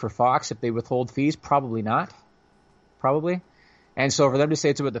filling it for Fox if they withhold fees? Probably not. Probably. And so for them to say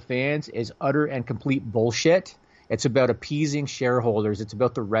it's about the fans is utter and complete bullshit. It's about appeasing shareholders. It's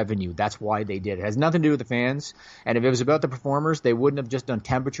about the revenue. That's why they did it. It has nothing to do with the fans. And if it was about the performers, they wouldn't have just done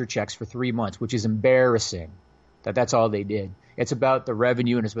temperature checks for 3 months, which is embarrassing. That's all they did. It's about the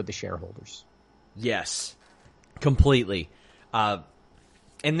revenue and it's about the shareholders. Yes, completely. And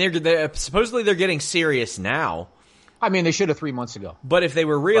they're supposedly they're getting serious now. I mean, they should have 3 months ago. But if they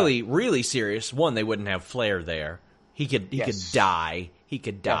were really serious, one, they wouldn't have Flair there. He could die. He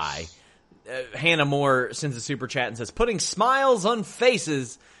could die. Yes. Hannah Moore sends a super chat and says, "Putting smiles on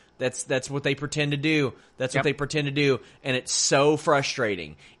faces. That's what they pretend to do. That's what they pretend to do, and it's so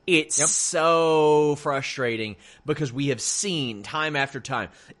frustrating. It's so frustrating because we have seen time after time.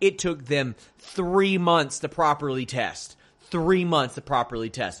 It took them 3 months to properly test." 3 months to properly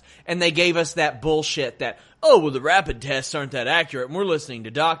test. And they gave us that bullshit that, oh, well, the rapid tests aren't that accurate and we're listening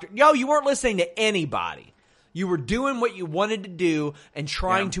to doctors. Yo, you weren't listening to anybody. You were doing what you wanted to do and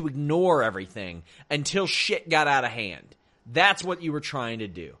trying to ignore everything until shit got out of hand. That's what you were trying to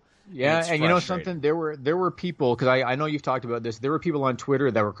do. Yeah, and you know something? There were people, because I know you've talked about this, there were people on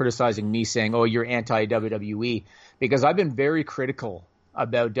Twitter that were criticizing me saying, oh, you're anti-WWE, because I've been very critical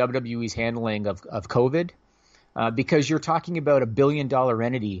about WWE's handling of COVID. Because you're talking about $1 billion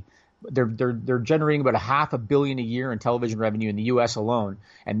entity. They're generating about $500 million a year in television revenue in the U.S. alone,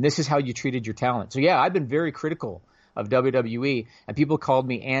 and this is how you treated your talent. So yeah, I've been very critical of WWE, and people called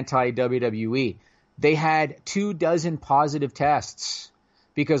me anti-WWE. They had 24 positive tests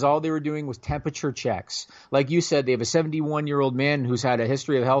because all they were doing was temperature checks. Like you said, they have a 71-year-old man who's had a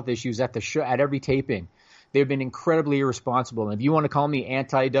history of health issues at the show, at every taping. They've been incredibly irresponsible, and if you want to call me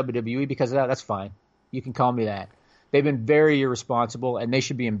anti-WWE because of that, that's fine. You can call me that. They've been very irresponsible, and they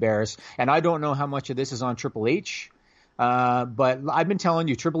should be embarrassed. And I don't know how much of this is on Triple H, but I've been telling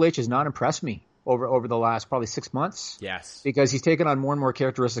you, Triple H has not impressed me over the last probably 6 months. Yes. Because he's taken on more and more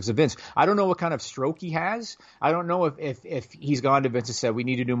characteristics of Vince. I don't know what kind of stroke he has. I don't know if he's gone to Vince and said, we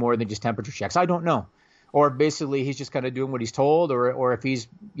need to do more than just temperature checks. I don't know. Or basically he's just kind of doing what he's told, or if he's,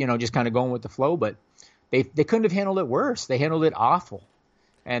 just kind of going with the flow. But they couldn't have handled it worse. They handled it awful.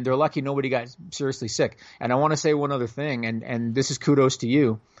 And they're lucky nobody got seriously sick. And I want to say one other thing, and this is kudos to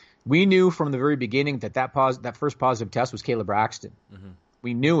you. We knew from the very beginning that first positive test was Kayla Braxton. Mm-hmm.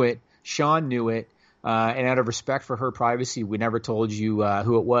 We knew it. Sean knew it. And out of respect for her privacy, we never told you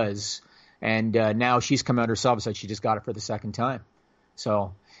who it was. And now she's come out herself and said she just got it for the second time.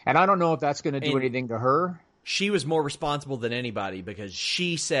 So, and I don't know if that's going to do anything to her. She was more responsible than anybody because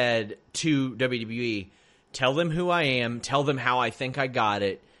she said to WWE, tell them who I am, tell them how I think I got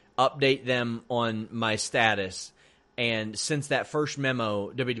it, update them on my status. And since that first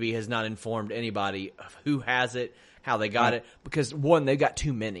memo, WWE has not informed anybody of who has it, how they got it, because one, they got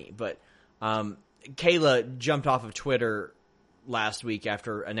too many. But Kayla jumped off of Twitter last week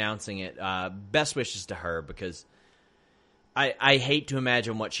after announcing it. Best wishes to her, because I hate to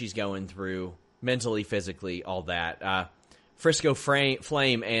imagine what she's going through mentally, physically, all that. Frisco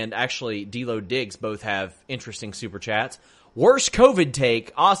Flame and actually D'Lo Diggs both have interesting super chats. Worst COVID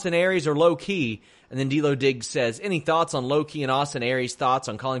take, Austin Aries or Low Key? And then D'Lo Diggs says, any thoughts on Low Key and Austin Aries' thoughts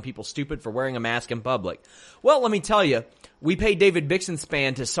on calling people stupid for wearing a mask in public? Well, let me tell you, we paid David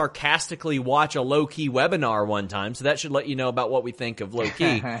Bixenspan to sarcastically watch a Low Key webinar one time, so that should let you know about what we think of Low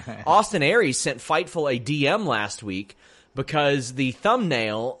Key. Austin Aries sent Fightful a DM last week because the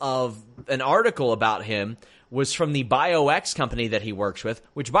thumbnail of an article about him was from the BioX company that he works with,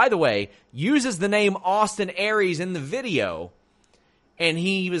 which, by the way, uses the name Austin Aries in the video. And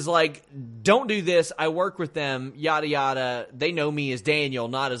he was like, don't do this. I work with them, yada, yada. They know me as Daniel,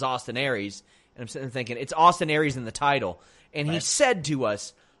 not as Austin Aries. And I'm sitting there thinking, it's Austin Aries in the title. And he said to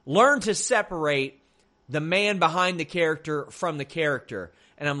us, learn to separate the man behind the character from the character.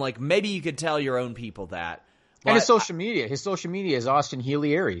 And I'm like, maybe you could tell your own people that. And his social media is Austin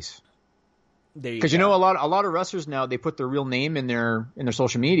Healy Aries. Because you know, a lot of wrestlers now, they put their real name in their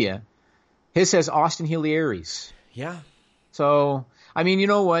social media. His says Austin Healy Aries. Yeah. So, I mean, you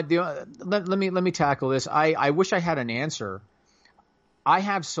know what? Let me tackle this. I wish I had an answer. I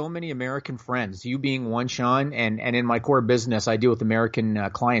have so many American friends, you being one, Sean, and in my core business, I deal with American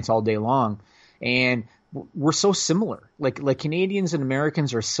clients all day long, and we're so similar. Like Canadians and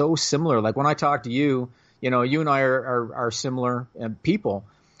Americans are so similar. Like when I talk to you, you know, you and I are similar people.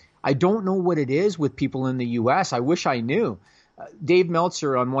 I don't know what it is with people in the U.S. I wish I knew. Dave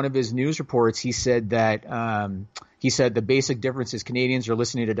Meltzer, on one of his news reports, he said that the basic difference is Canadians are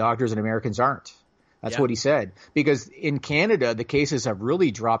listening to doctors and Americans aren't. That's what he said. Because in Canada, the cases have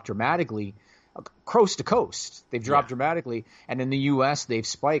really dropped dramatically, coast to coast. They've dropped dramatically. And in the U.S., they've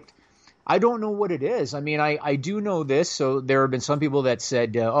spiked. I don't know what it is. I mean, I do know this. So there have been some people that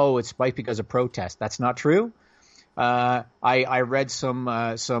said, it spiked because of protest. That's not true. I read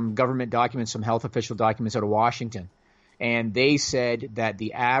some government documents, some health official documents out of Washington, and they said that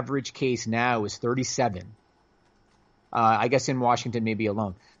the average case now is 37. I guess in Washington maybe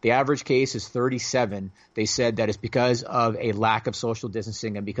alone. The average case is 37. They said that it's because of a lack of social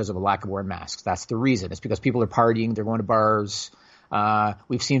distancing and because of a lack of wearing masks. That's the reason. It's because people are partying, they're going to bars.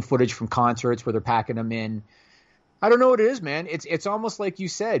 We've seen footage from concerts where they're packing them in. I don't know what it is, man. It's almost like you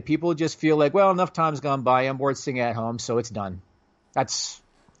said. People just feel like, well, enough time's gone by. I'm bored sitting at home, so it's done. That's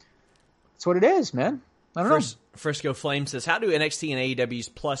what it is, man. I don't know. Frisco Flame says, how do NXT and AEW's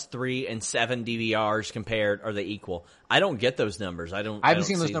 +3 and 7 DVRs compared? Are they equal? I don't get those numbers. I haven't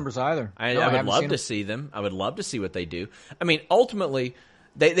seen those numbers either. I would love to see them. I would love to see what they do. I mean, ultimately,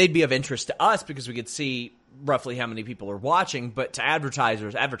 they'd be of interest to us because we could see roughly how many people are watching, but to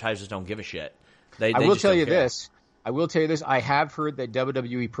advertisers don't give a shit. I will tell you this. I have heard that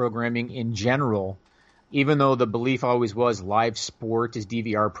WWE programming in general, even though the belief always was live sport is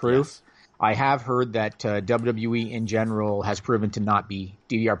DVR proof, I have heard that WWE in general has proven to not be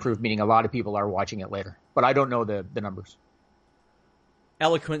DVR proof, meaning a lot of people are watching it later. But I don't know the numbers.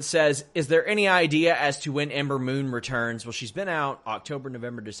 Eloquent says, is there any idea as to when Ember Moon returns? Well, she's been out October,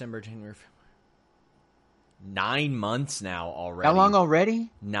 November, December, January. 9 months now already. How long already?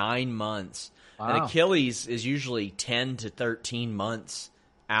 9 months. Wow. And Achilles is usually 10 to 13 months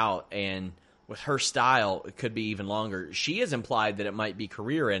out, and with her style, it could be even longer. She has implied that it might be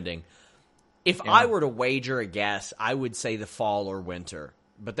career-ending. If I were to wager a guess, I would say the fall or winter.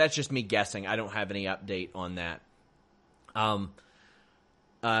 But that's just me guessing. I don't have any update on that. Anakin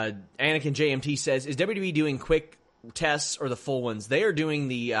JMT says, is WWE doing quick tests or the full ones? They are doing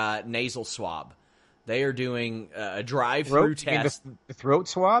the nasal swab. They are doing a drive-through test. The throat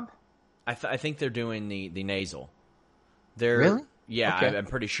swab? I think they're doing the nasal. They're, really? Yeah, okay. I'm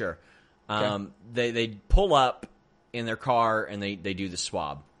pretty sure. Okay. They pull up in their car and they do the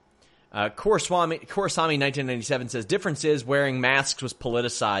swab. Korasami 1997 says, difference is wearing masks was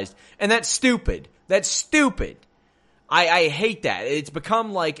politicized. And that's stupid. That's stupid. I hate that. It's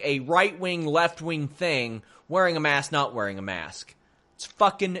become like a right-wing, left-wing thing, wearing a mask, not wearing a mask. It's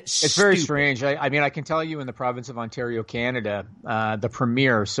fucking stupid. It's very strange. I mean, I can tell you in the province of Ontario, Canada, the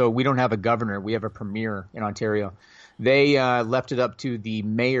premier, so we don't have a governor, we have a premier in Ontario. They left it up to the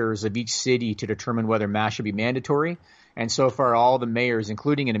mayors of each city to determine whether masks should be mandatory. And so far, all the mayors,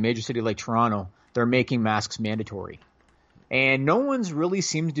 including in a major city like Toronto, they're making masks mandatory. And no one's really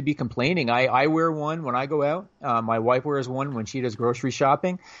seems to be complaining. I wear one when I go out. My wife wears one when she does grocery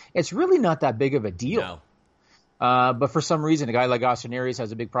shopping. It's really not that big of a deal. No. But for some reason, a guy like Austin Aries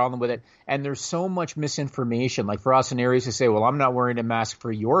has a big problem with it. And there's so much misinformation. Like for Austin Aries to say, well, I'm not wearing a mask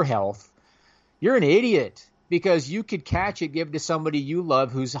for your health. You're an idiot. Because you could catch it, give it to somebody you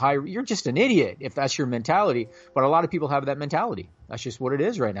love who's high. You're just an idiot if that's your mentality. But a lot of people have that mentality. That's just what it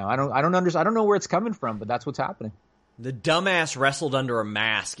is right now. I don't understand. I don't know where it's coming from, but that's what's happening. The dumbass wrestled under a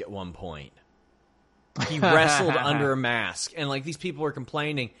mask at one point. He wrestled under a mask. And like these people are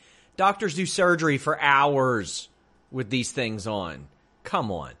complaining. Doctors do surgery for hours with these things on.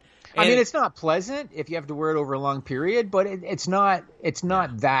 Come on. I mean, it's not pleasant if you have to wear it over a long period, but it's not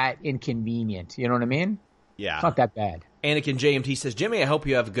that inconvenient. You know what I mean? Yeah. It's not that bad. Anakin JMT says, Jimmy, I hope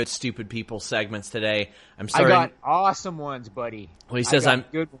you have good stupid people segments today. I got awesome ones, buddy. Well, he says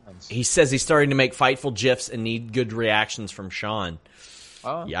good ones. He says he's starting to make Fightful GIFs and need good reactions from Sean.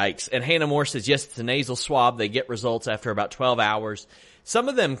 Oh. Yikes. And Hannah Moore says, yes, it's a nasal swab. They get results after about 12 hours. Some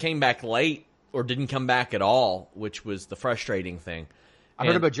of them came back late or didn't come back at all, which was the frustrating thing. I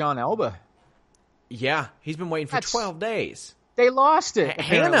heard about John Alba. Yeah, he's been waiting for 12 days. They lost it.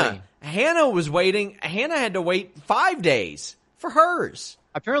 Hannah was waiting. Hannah had to wait 5 days for hers.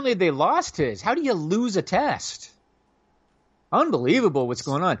 Apparently they lost his. How do you lose a test? Unbelievable what's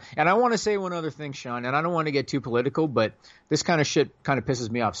going on. And I want to say one other thing, Sean, and I don't want to get too political, but this kind of shit kind of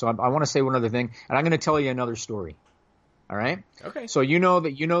pisses me off. So I want to say one other thing, and I'm going to tell you another story. All right? Okay. So you know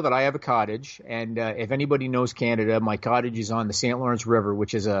that I have a cottage, and if anybody knows Canada, my cottage is on the St. Lawrence River,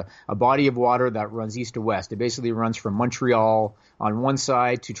 which is a body of water that runs east to west. It basically runs from Montreal on one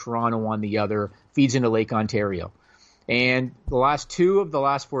side to Toronto on the other, feeds into Lake Ontario. And the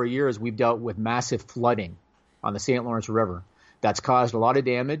last 4 years, we've dealt with massive flooding on the St. Lawrence River. That's caused a lot of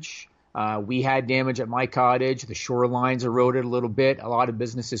damage. We had damage at my cottage. The shorelines eroded a little bit. A lot of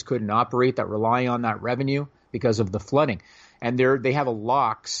businesses couldn't operate that rely on that revenue because of the flooding. And they have a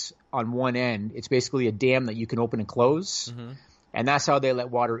locks on one end. It's basically a dam that you can open and close. Mm-hmm. And that's how they let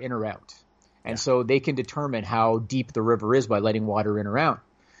water in or out. And so they can determine how deep the river is by letting water in or out.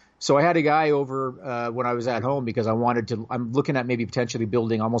 So I had a guy over when I was at home because I'm looking at maybe potentially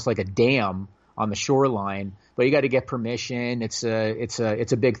building almost like a dam on the shoreline, but you got to get permission. It's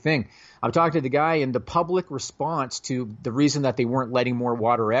a big thing. I'm talking to the guy, and the public response to the reason that they weren't letting more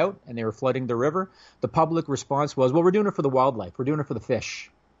water out and they were flooding the river, the public response was, well, we're doing it for the wildlife. We're doing it for the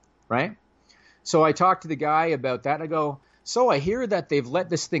fish, right? So I talked to the guy about that. And I go, so I hear that they've let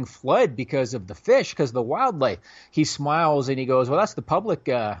this thing flood because of the fish, because of the wildlife. He smiles and he goes, well, that's the public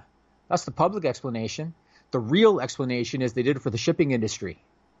explanation. The real explanation is they did it for the shipping industry.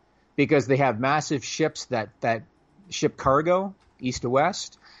 Because they have massive ships that ship cargo east to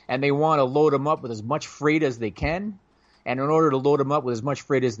west, and they want to load them up with as much freight as they can. And in order to load them up with as much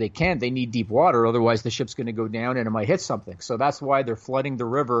freight as they can, they need deep water. Otherwise, the ship's going to go down and it might hit something. So that's why they're flooding the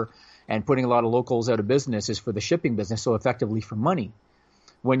river and putting a lot of locals out of business, is for the shipping business, so effectively for money.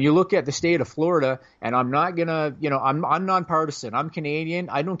 When you look at the state of Florida, and I'm not going to, I'm nonpartisan. I'm Canadian.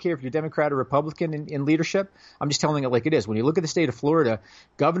 I don't care if you're Democrat or Republican in leadership. I'm just telling it like it is. When you look at the state of Florida,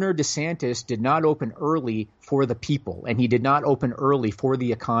 Governor DeSantis did not open early for the people, and he did not open early for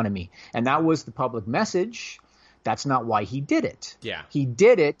the economy. And that was the public message. That's not why he did it. Yeah. He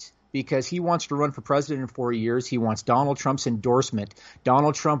did it because he wants to run for president in 4 years. He wants Donald Trump's endorsement.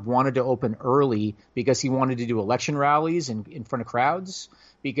 Donald Trump wanted to open early because he wanted to do election rallies in front of crowds,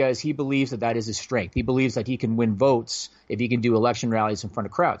 because he believes that is his strength. He believes that he can win votes if he can do election rallies in front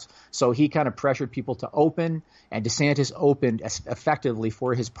of crowds. So he kind of pressured people to open, and DeSantis opened effectively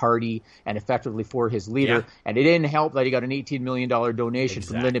for his party and effectively for his leader. Yeah. And it didn't help that he got an $18 million donation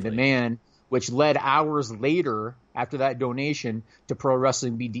from Linda McMahon, which led hours later after that donation to pro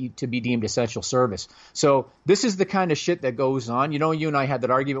wrestling to be deemed essential service. So this is the kind of shit that goes on. You and I had that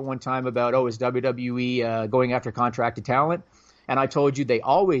argument one time about, is WWE going after contracted talent? And I told you they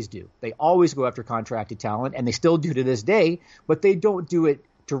always do. They always go after contracted talent, and they still do to this day, but they don't do it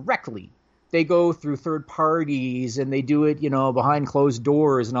directly. They go through third parties, and they do it, behind closed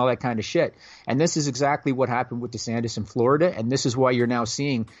doors and all that kind of shit. And this is exactly what happened with DeSantis in Florida, and this is why you're now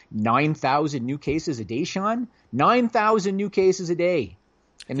seeing 9,000 new cases a day, Sean. 9,000 new cases a day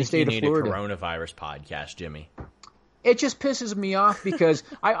in the state of Florida. You need a coronavirus podcast, Jimmy. It just pisses me off because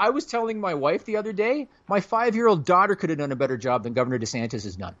I was telling my wife the other day, my 5-year-old daughter could have done a better job than Governor DeSantis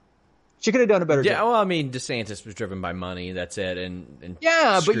has done. She could have done a better job. Yeah, well, I mean, DeSantis was driven by money. That's it. And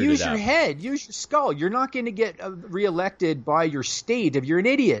but use your head. Use your skull. You're not going to get reelected by your state if you're an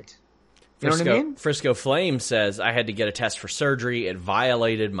idiot. You know what I mean? Frisco Flame says, I had to get a test for surgery. It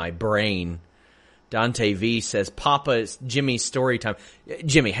violated my brain. Dante V says, Papa, Jimmy's story time.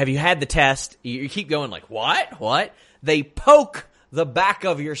 Jimmy, have you had the test? You keep going like, what? They poke the back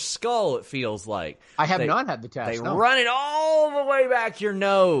of your skull, it feels like. I have not had the test. They run it all the way back your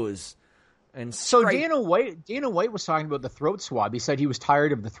nose. And so Dana White was talking about the throat swab. He said he was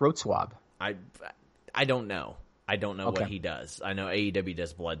tired of the throat swab. I don't know. I don't know what he does. I know AEW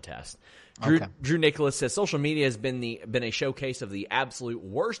does blood tests. Drew Nicholas says social media has been a showcase of the absolute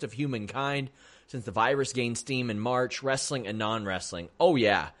worst of humankind since the virus gained steam in March, wrestling and non-wrestling. Oh,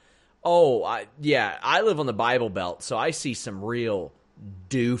 yeah. I live on the Bible Belt, so I see some real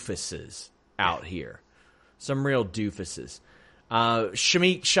doofuses out here. Some real doofuses.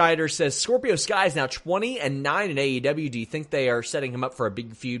 Shamik Scheider says, Scorpio Sky is now 20-9 in AEW. Do you think they are setting him up for a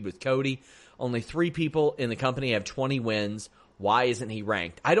big feud with Cody? Only 3 people in the company have 20 wins. Why isn't he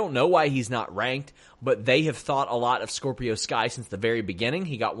ranked? I don't know why he's not ranked, but they have thought a lot of Scorpio Sky since the very beginning.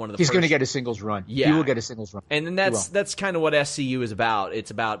 He got one of the He's going to get a singles run. Yeah. He will get a singles run. And then that's kind of what SCU is about. It's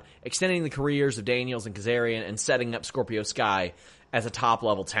about extending the careers of Daniels and Kazarian and setting up Scorpio Sky as a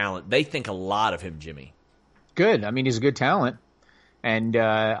top-level talent. They think a lot of him, Jimmy. Good. I mean, he's a good talent. And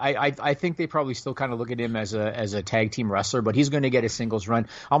I think they probably still kind of look at him as a tag team wrestler, but he's going to get a singles run,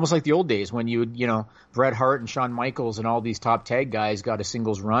 almost like the old days when Bret Hart and Shawn Michaels and all these top tag guys got a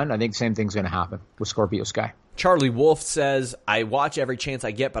singles run. I think the same thing's going to happen with Scorpio Sky. Charlie Wolf says, I watch every chance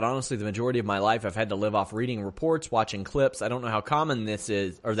I get, but honestly, the majority of my life I've had to live off reading reports, watching clips. I don't know how common that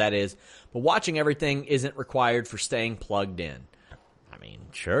is, but watching everything isn't required for staying plugged in. I mean,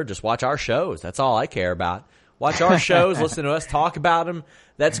 sure, just watch our shows. That's all I care about. Watch our shows, listen to us talk about them.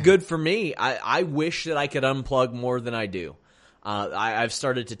 That's good for me. I wish that I could unplug more than I do. I've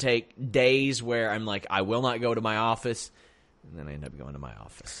started to take days where I'm like, I will not go to my office, and then I end up going to my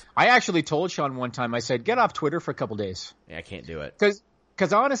office. I actually told Sean one time, I said, get off Twitter for a couple days. Yeah, I can't do it.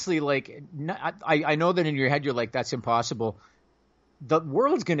 Because honestly, like, I know that in your head you're like, that's impossible. The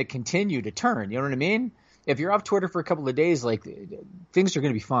world's going to continue to turn. You know what I mean? If you're off Twitter for a couple of days, like, things are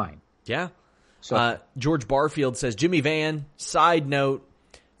going to be fine. Yeah. So, George Barfield says, Jimmy Van, side note,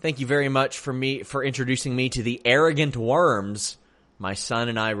 thank you very much for introducing me to the Arrogant Worms. My son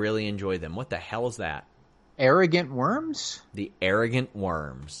and I really enjoy them. What the hell is that? Arrogant Worms? The Arrogant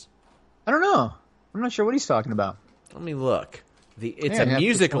Worms. I don't know. I'm not sure what he's talking about. Let me look. It's a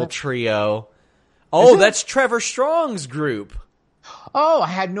musical trio. Oh, that's Trevor Strong's group. Oh, I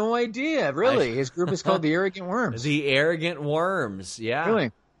had no idea. Really? His group is called the Arrogant Worms. The Arrogant Worms, yeah.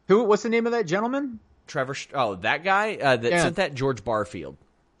 Really? What's the name of that gentleman? That guy that sent that? George Barfield.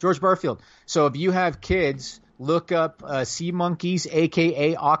 George Barfield. So if you have kids, look up Sea Monkeys,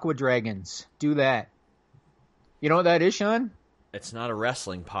 a.k.a. Aqua Dragons. Do that. You know what that is, Sean? It's not a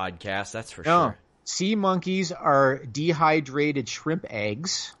wrestling podcast, that's for sure. Sea monkeys are dehydrated shrimp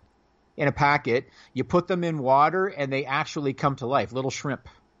eggs in a packet. You put them in water, and they actually come to life. Little shrimp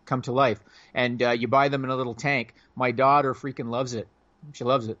come to life. And you buy them in a little tank. My daughter freaking loves it. She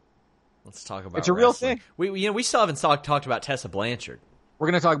loves it. Let's talk about It's a real thing. We still haven't talked about Tessa Blanchard. We're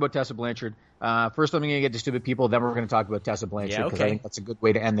going to talk about Tessa Blanchard. First, I'm going to get to Stupid People. Then we're going to talk about Tessa Blanchard because I think that's a good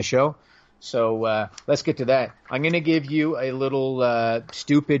way to end the show. So let's get to that. I'm going to give you a little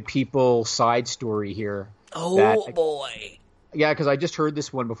Stupid People side story here. Oh, boy. Yeah, because I just heard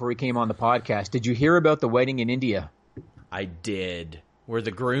this one before we came on the podcast. Did you hear about the wedding in India? I did. Where the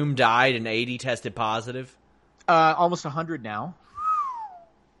groom died and 80 tested positive? Almost 100 now.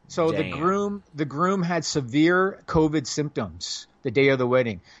 So Damn. the groom had severe COVID symptoms the day of the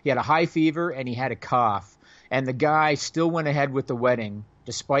wedding. He had a high fever and he had a cough. And the guy still went ahead with the wedding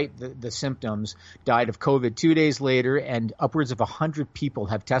despite the symptoms, died of COVID 2 days later, and upwards of 100 people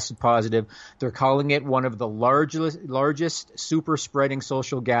have tested positive. They're calling it one of the largest super spreading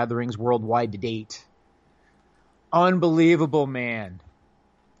social gatherings worldwide to date. Unbelievable, man.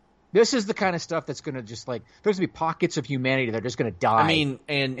 This is the kind of stuff that's going to just there's going to be pockets of humanity that are just going to die. I mean,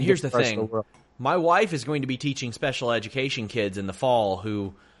 and here's the thing. My wife is going to be teaching special education kids in the fall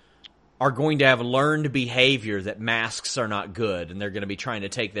who are going to have learned behavior that masks are not good, and they're going to be trying to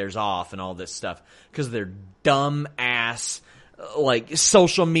take theirs off and all this stuff because of their dumb ass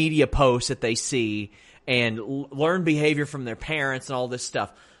social media posts that they see and learn behavior from their parents and all this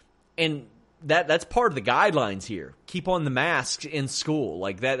stuff. And that's part of the guidelines here. Keep on the masks in school.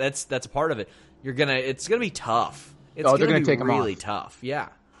 That's a part of it. It's gonna be tough. It's gonna be take really tough. Yeah.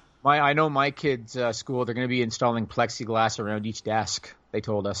 I know my kids' school, they're gonna be installing plexiglass around each desk. They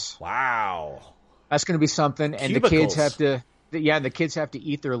told us. Wow. That's gonna be something. And Cubicles. the kids have to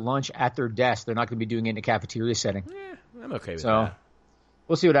eat their lunch at their desk. They're not gonna be doing it in a cafeteria setting. Yeah, I'm okay with that.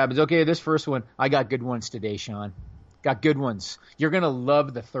 We'll see what happens. Okay, this first one, I got good ones today, Sean. Got good ones. You're going to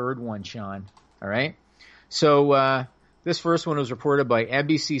love the third one, Sean. All right? So this first one was reported by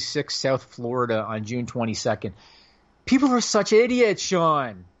NBC6 South Florida on June 22nd. People are such idiots,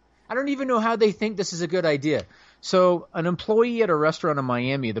 Sean. I don't even know how they think this is a good idea. So an employee at a restaurant in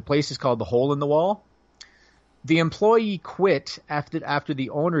Miami, the place is called the Hole in the Wall. The employee quit after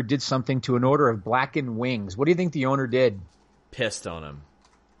the owner did something to an order of blackened wings. What do you think the owner did? Pissed on him.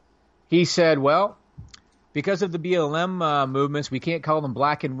 He said, well, because of the BLM movements, we can't call them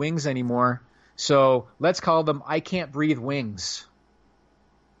blackened wings anymore. So let's call them I Can't Breathe Wings.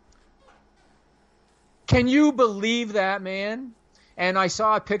 Can you believe that, man? And I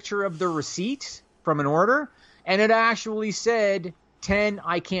saw a picture of the receipt from an order, and it actually said 10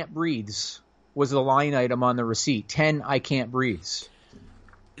 I Can't Breathes was the line item on the receipt. 10 I Can't Breathes.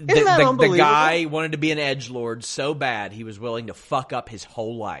 The guy wanted to be an edgelord so bad he was willing to fuck up his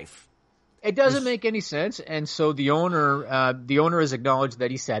whole life. It doesn't make any sense, and so the owner has acknowledged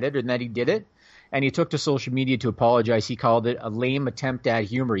that he said it and that he did it, and he took to social media to apologize. He called it a lame attempt at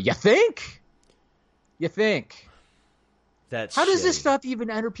humor. You think? That's how does this stuff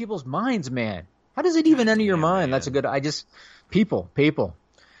even enter people's minds, man? How does it even enter your mind? That's a good. People.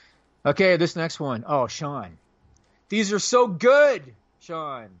 Okay, this next one. Oh, Sean. These are so good,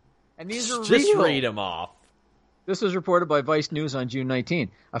 Sean. And these are real. Just read them off. This was reported by Vice News on June 19.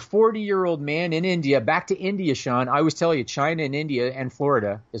 A 40-year-old man in India, back to India, Sean. I always tell you, China and India and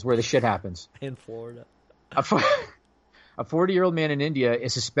Florida is where the shit happens. In Florida. A 40-year-old man in India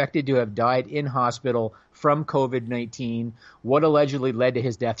is suspected to have died in hospital from COVID-19. What allegedly led to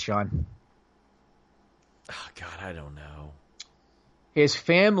his death, Sean? Oh, God, I don't know. His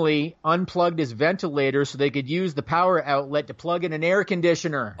family unplugged his ventilator so they could use the power outlet to plug in an air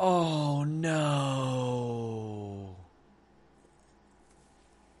conditioner. Oh, no.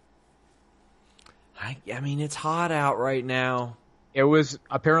 I mean, it's hot out right now. It was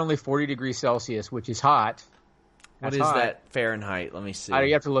apparently 40 degrees Celsius, which is hot. What is that Fahrenheit? Let me see.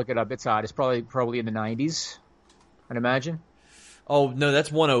 You have to look it up. It's hot. It's probably in the 90s, I'd imagine. Oh, no,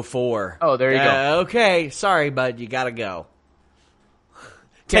 that's 104. Oh, there you go. Okay, sorry, bud. You got to go.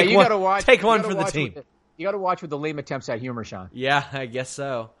 Take one for the team. You got to watch with the lame attempts at humor, Sean. Yeah, I guess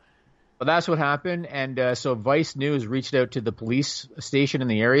so. Well, that's what happened. And so Vice News reached out to the police station in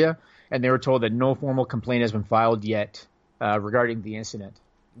the area, and they were told that no formal complaint has been filed yet regarding the incident.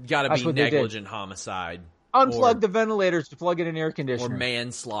 Got to be negligent homicide. Unplug the ventilators to plug in an air conditioner. Or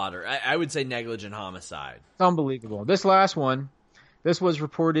manslaughter. I would say negligent homicide. It's unbelievable. This last one, this was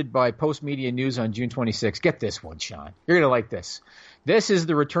reported by Post Media News on June 26. Get this one, Sean. You're going to like this. This is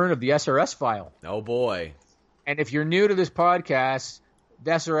the return of the SRS file. Oh, boy. And if you're new to this podcast,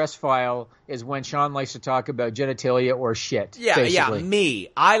 the SRS file is when Sean likes to talk about genitalia or shit. Yeah, basically. yeah, me.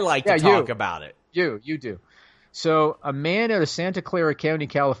 I like to talk about it. You do. So a man out of Santa Clara County,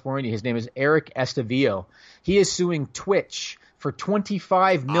 California, his name is Eric Estavillo. He is suing Twitch for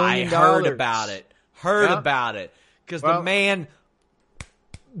 $25 million. I heard about it. About it. Because the man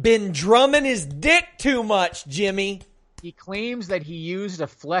been drumming his dick too much, Jimmy. He claims that he used a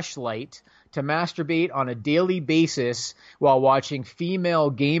fleshlight to masturbate on a daily basis while watching female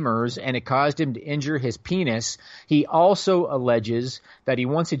gamers, and it caused him to injure his penis. He also alleges that he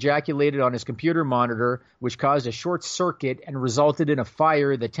once ejaculated on his computer monitor, which caused a short circuit and resulted in a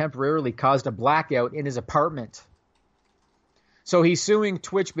fire that temporarily caused a blackout in his apartment. So he's suing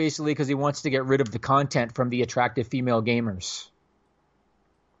Twitch basically because he wants to get rid of the content from the attractive female gamers.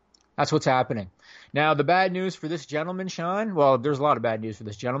 That's what's happening. Now, the bad news for this gentleman, Sean, well, there's a lot of bad news for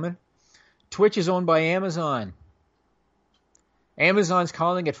this gentleman. Twitch is owned by Amazon. Amazon's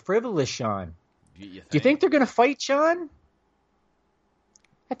calling it frivolous, Sean. Do you think they're going to fight, Sean?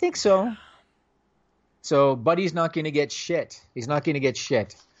 I think so. So, Buddy's not going to get shit. He's not going to get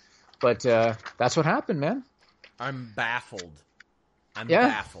shit. But that's what happened, man. I'm baffled.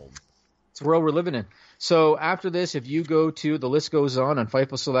 Baffled. It's the world we're living in. So after this, if you go to The List Goes On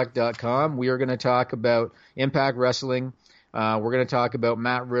FightfulSelect.com, we are going to talk about Impact Wrestling. We're going to talk about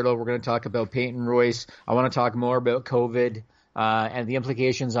Matt Riddle. We're going to talk about Peyton Royce. I want to talk more about COVID and the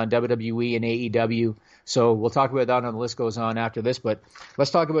implications on WWE and AEW. So we'll talk about that on The List Goes On after this. But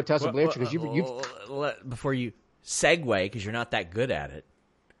let's talk about Tessa Blanchard. Before you segue, because you're not that good at it,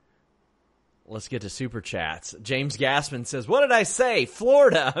 let's get to Super Chats. James Gassman says, what did I say?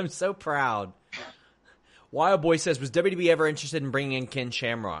 Florida. I'm so proud. Wild Boy says, was WWE ever interested in bringing in Ken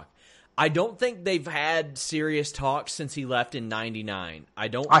Shamrock? I don't think they've had serious talks since he left in '99. I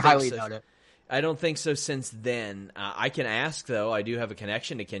highly doubt it. I don't think so since then. I can ask, though. I do have a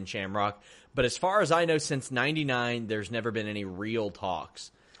connection to Ken Shamrock. But as far as I know, since '99, there's never been any real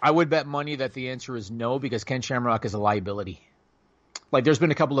talks. I would bet money that the answer is no, because Ken Shamrock is a liability. Like, there's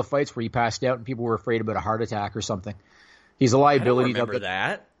been a couple of fights where he passed out and people were afraid about a heart attack or something. He's a liability. I don't remember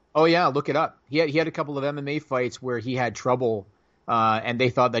that. Oh, yeah, look it up. He had a couple of MMA fights where he had trouble, and they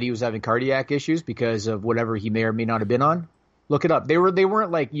thought that he was having cardiac issues because of whatever he may or may not have been on. Look it up. They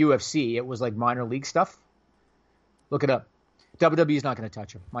weren't like UFC. It was like minor league stuff. Look it up. WWE is not going to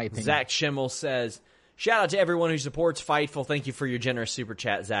touch him, my opinion. Zach Schimmel says, shout out to everyone who supports Fightful. Thank you for your generous super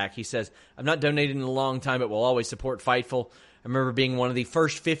chat, Zach. He says, I've not donated in a long time, but will always support Fightful. I remember being one of the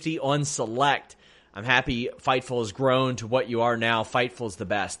first 50 on Select. I'm happy Fightful has grown to what you are now. Fightful is the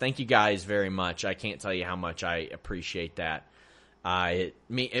best. Thank you guys very much. I can't tell you how much I appreciate that. It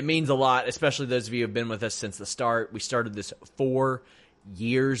means a lot, especially those of you who have been with us since the start. We started this 4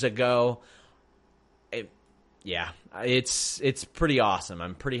 years ago. It's pretty awesome.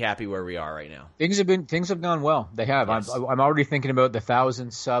 I'm pretty happy where we are right now. Things have gone well. They have. Yes. I'm already thinking about the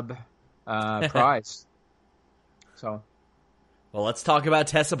 1,000 sub prize. So. Well, let's talk about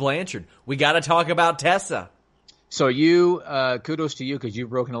Tessa Blanchard. We got to talk about Tessa. So kudos to you, because you've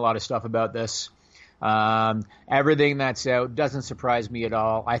broken a lot of stuff about this. Everything that's out doesn't surprise me at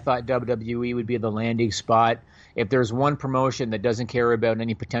all. I thought WWE would be the landing spot. If there's one promotion that doesn't care about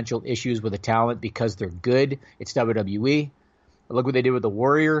any potential issues with a talent because they're good, it's WWE. Look what they did with the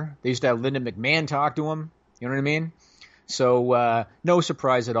Warrior. They used to have Linda McMahon talk to him. You know what I mean? So no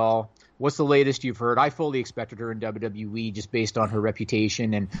surprise at all. What's the latest you've heard? I fully expected her in WWE just based on her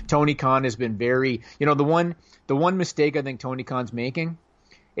reputation. And Tony Khan has been very, the one mistake I think Tony Khan's making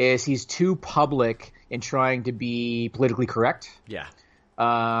is he's too public in trying to be politically correct. Yeah.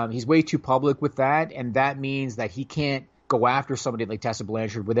 He's way too public with that, and that means that he can't go after somebody like Tessa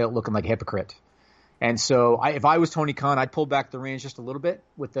Blanchard without looking like a hypocrite. And so if I was Tony Khan, I'd pull back the reins just a little bit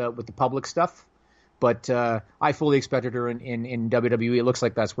with the public stuff. But I fully expected her in WWE. It looks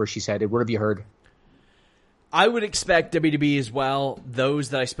like that's where she's headed. What have you heard? I would expect WWE as well. Those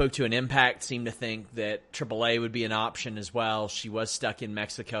that I spoke to in Impact seem to think that AAA would be an option as well. She was stuck in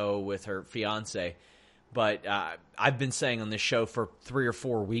Mexico with her fiance. But I've been saying on this show for 3 or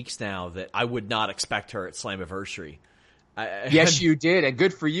 4 weeks now that I would not expect her at Slammiversary. Yes, you did, and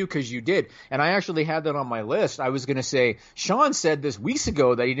good for you because you did. And I actually had that on my list. I was going to say, Sean said this weeks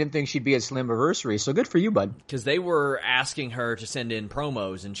ago that he didn't think she'd be at Slammiversary, so good for you, bud. Because they were asking her to send in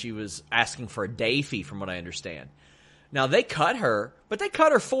promos, and she was asking for a day fee, from what I understand. Now, they cut her, but they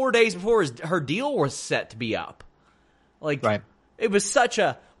cut her 4 days before her deal was set to be up. Right. It was such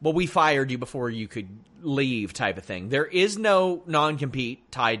a, well, we fired you before you could leave type of thing. There is no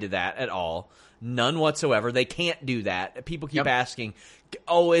non-compete tied to that at all. None whatsoever. They can't do that. People keep asking,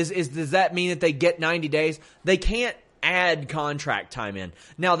 does that mean that they get 90 days? They can't add contract time in.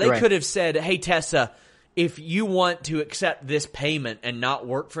 Now, they could have said, hey, Tessa, if you want to accept this payment and not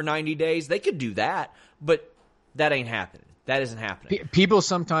work for 90 days, they could do that. But that ain't happening. That isn't happening. People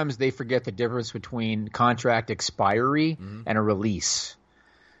sometimes they forget the difference between contract expiry and a release.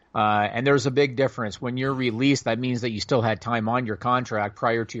 And there's a big difference. When you're released, that means that you still had time on your contract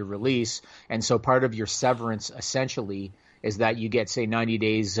prior to your release. And so part of your severance essentially is that you get, say, 90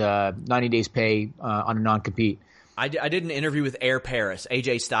 days pay on a non-compete. I did an interview with Air Paris,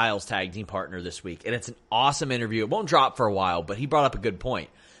 AJ Styles' tag team partner this week, and it's an awesome interview. It won't drop for a while, but he brought up a good point.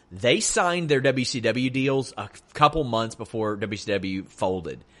 They signed their WCW deals a couple months before WCW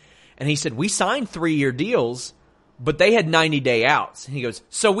folded. And he said, we signed 3-year deals, but they had 90-day outs. And he goes,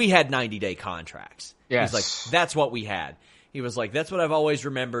 so we had 90-day contracts. Yes. He's like, that's what we had. He was like, that's what I've always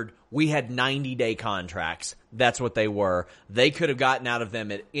remembered. We had 90-day contracts. That's what they were. They could have gotten out of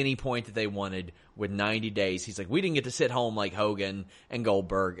them at any point that they wanted with 90 days. He's like, we didn't get to sit home like Hogan and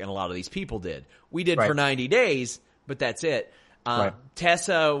Goldberg and a lot of these people did. We did for 90 days, but that's it.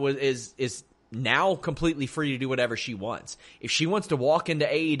 Tessa is now completely free to do whatever she wants. If she wants to walk into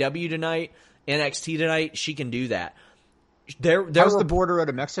AEW tonight, NXT tonight, she can do that. How's the border out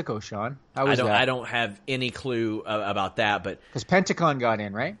of Mexico, Sean? I don't have any clue about that, but because Pentagon got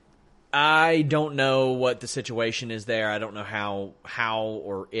in, right? I don't know what the situation is there. I don't know how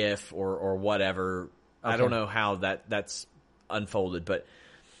or if or whatever. Okay. I don't know how that's unfolded, but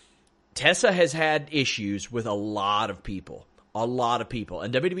Tessa has had issues with a lot of people,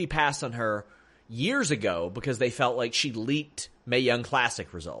 and WWE passed on her years ago because they felt like she leaked Mae Young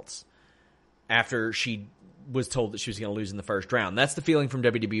Classic results after she was told that she was going to lose in the first round. That's the feeling from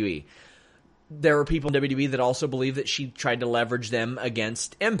WWE. There are people in WWE that also believe that she tried to leverage them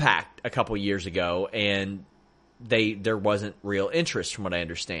against Impact a couple years ago, and there wasn't real interest from what I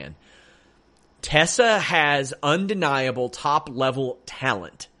understand. Tessa has undeniable top-level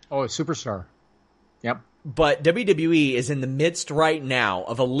talent. Oh, a superstar. Yep. But WWE is in the midst right now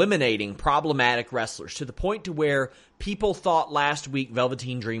of eliminating problematic wrestlers to the point to where people thought last week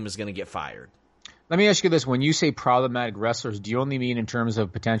Velveteen Dream was going to get fired. Let me ask you this. When you say problematic wrestlers, do you only mean in terms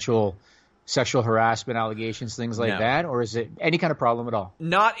of potential sexual harassment allegations, things like that? Or is it any kind of problem at all?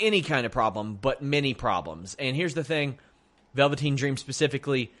 Not any kind of problem, but many problems. And here's the thing. Velveteen Dream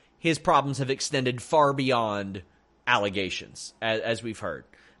specifically, his problems have extended far beyond allegations, as we've heard.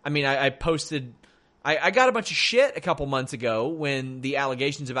 I mean, I posted... I got a bunch of shit a couple months ago when the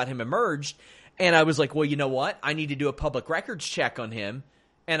allegations about him emerged, and I was like, well, you know what? I need to do a public records check on him,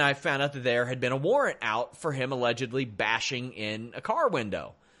 and I found out that there had been a warrant out for him allegedly bashing in a car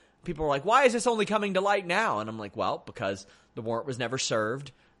window. People were like, why is this only coming to light now? And I'm like, well, because the warrant was never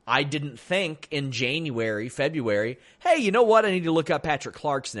served. I didn't think in January, February, hey, you know what? I need to look up Patrick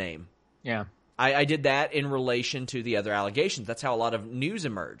Clark's name. Yeah. I did that in relation to the other allegations. That's how a lot of news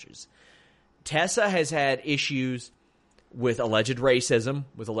emerges. Tessa has had issues with alleged racism,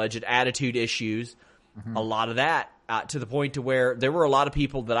 with alleged attitude issues, a lot of that, to the point to where there were a lot of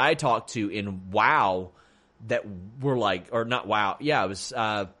people that I talked to in WOW that were like, or not WOW, yeah, it was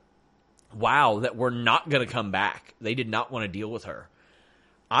wow, that were not going to come back. They did not want to deal with her.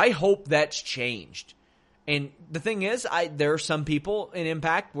 I hope that's changed. And the thing is, there are some people in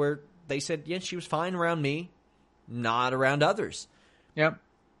Impact where they said, yeah, she was fine around me, not around others. Yep.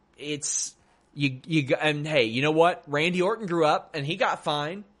 It's and hey, you know what? Randy Orton grew up and he got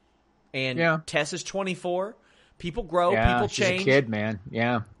fine. And Tess is 24. People grow, people change. She's a kid, man.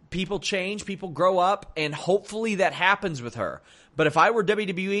 Yeah. People change, people grow up, and hopefully that happens with her. But if I were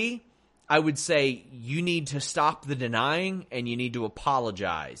WWE, I would say you need to stop the denying and you need to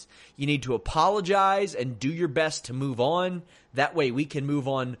apologize. You need to apologize and do your best to move on. That way we can move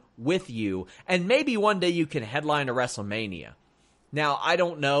on with you. And maybe one day you can headline a WrestleMania. Now, I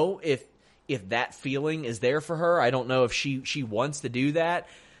don't know if that feeling is there for her. I don't know if she wants to do that.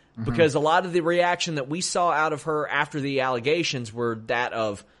 Because a lot of the reaction that we saw out of her after the allegations were that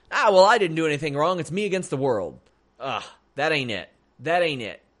of, well, I didn't do anything wrong. It's me against the world. That ain't it. That ain't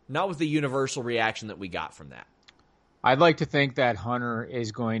it. Not with the universal reaction that we got from that. I'd like to think that Hunter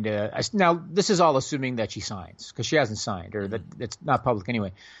is going to – now, this is all assuming that she signs because she hasn't signed or that it's not public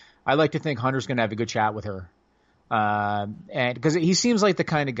anyway. I'd like to think Hunter's going to have a good chat with her. And because he seems like the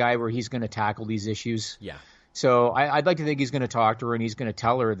kind of guy where he's going to tackle these issues. Yeah. So I'd like to think he's going to talk to her and he's going to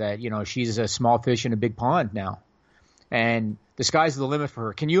tell her that, she's a small fish in a big pond now. And the sky's the limit for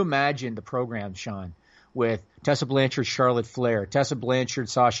her. Can you imagine the program, Sean, with Tessa Blanchard, Charlotte Flair, Tessa Blanchard,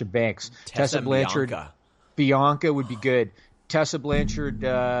 Sasha Banks, Tessa Blanchard, Bianca would be good. Tessa Blanchard,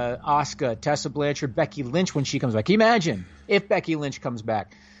 Asuka, Tessa Blanchard, Becky Lynch when she comes back. Can you imagine if Becky Lynch comes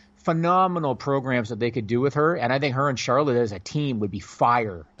back? Phenomenal programs that they could do with her. And I think her and Charlotte as a team would be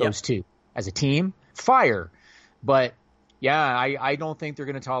fire, those two. As a team, fire. But, yeah, I don't think they're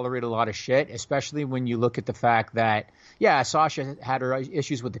going to tolerate a lot of shit, especially when you look at the fact that, Sasha had her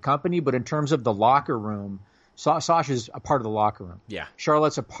issues with the company, but in terms of the locker room, Sasha's a part of the locker room. Yeah.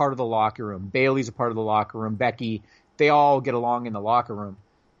 Charlotte's a part of the locker room. Bayley's a part of the locker room. Becky, they all get along in the locker room.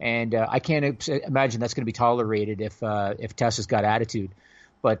 And I can't imagine that's going to be tolerated if Tessa's got attitude.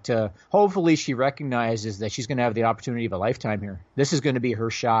 But hopefully she recognizes that she's going to have the opportunity of a lifetime here. This is going to be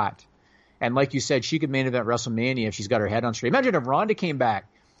her shot. And like you said, she could main event WrestleMania if she's got her head on straight. Imagine if Ronda came back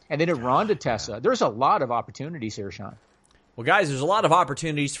and then if Ronda Tessa. There's a lot of opportunities here, Sean. Well, guys, there's a lot of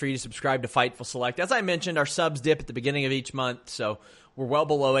opportunities for you to subscribe to Fightful Select. As I mentioned, our subs dip at the beginning of each month, so we're well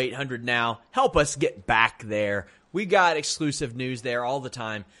below 800 now. Help us get back there. We got exclusive news there all the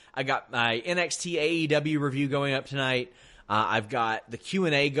time. I got my NXT AEW review going up tonight. I've got the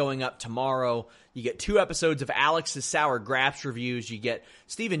Q&A going up tomorrow. You get 2 episodes of Alex's Sour Graps reviews. You get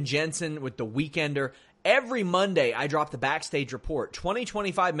Steven Jensen with The Weekender. Every Monday, I drop the Backstage Report,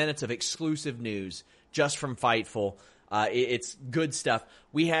 20-25 minutes of exclusive news just from Fightful. It's good stuff.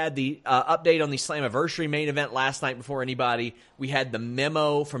 We had the update on the Slammiversary main event last night before anybody. We had the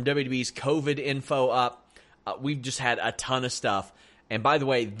memo from WWE's COVID info up. We've just had a ton of stuff. And by the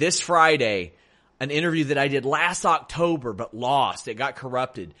way, this Friday, an interview that I did last October but lost. It got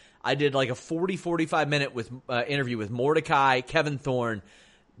corrupted. I did like a 45 minute interview with Mordecai, Kevin Thorne.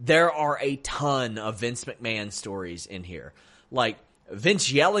 There are a ton of Vince McMahon stories in here. Like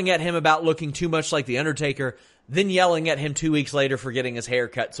Vince yelling at him about looking too much like The Undertaker, then yelling at him 2 weeks later for getting his hair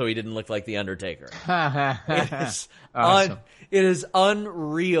cut so he didn't look like The Undertaker. Awesome. It is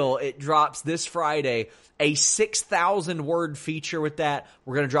unreal. It drops this Friday. A 6,000-word feature with that.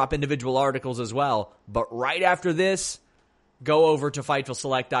 We're going to drop individual articles as well. But right after this, go over to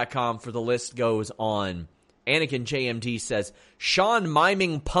FightfulSelect.com for the list goes on. Anakin JMT says, Sean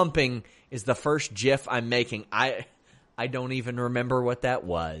miming pumping is the first GIF I'm making. I don't even remember what that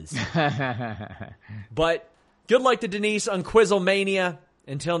was. But good luck to Denise on Quizzlemania.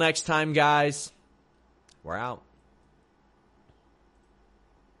 Until next time, guys, we're out.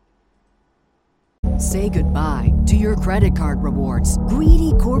 Say goodbye to your credit card rewards.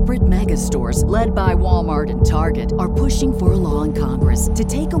 Greedy corporate mega stores, led by Walmart and Target, are pushing for a law in Congress to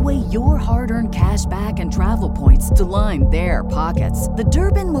take away your hard-earned cash back and travel points to line their pockets. The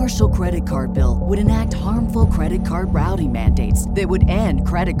Durbin-Marshall credit card bill would enact harmful credit card routing mandates that would end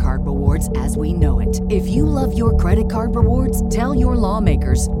credit card rewards as we know it. If you love your credit card rewards, tell your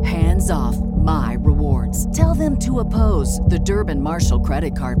lawmakers, hands off my rewards. Tell them to oppose the Durbin-Marshall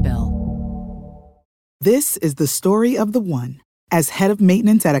credit card bill. This is the story of the one. As head of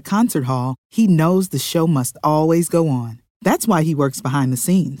maintenance at a concert hall, he knows the show must always go on. That's why he works behind the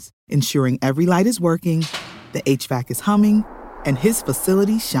scenes, ensuring every light is working, the HVAC is humming, and his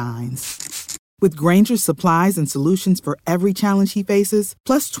facility shines. With Grainger's supplies and solutions for every challenge he faces,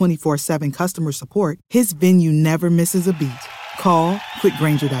 plus 24/7 customer support, his venue never misses a beat. Call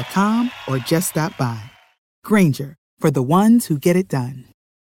quickgrainger.com or just stop by. Grainger, for the ones who get it done.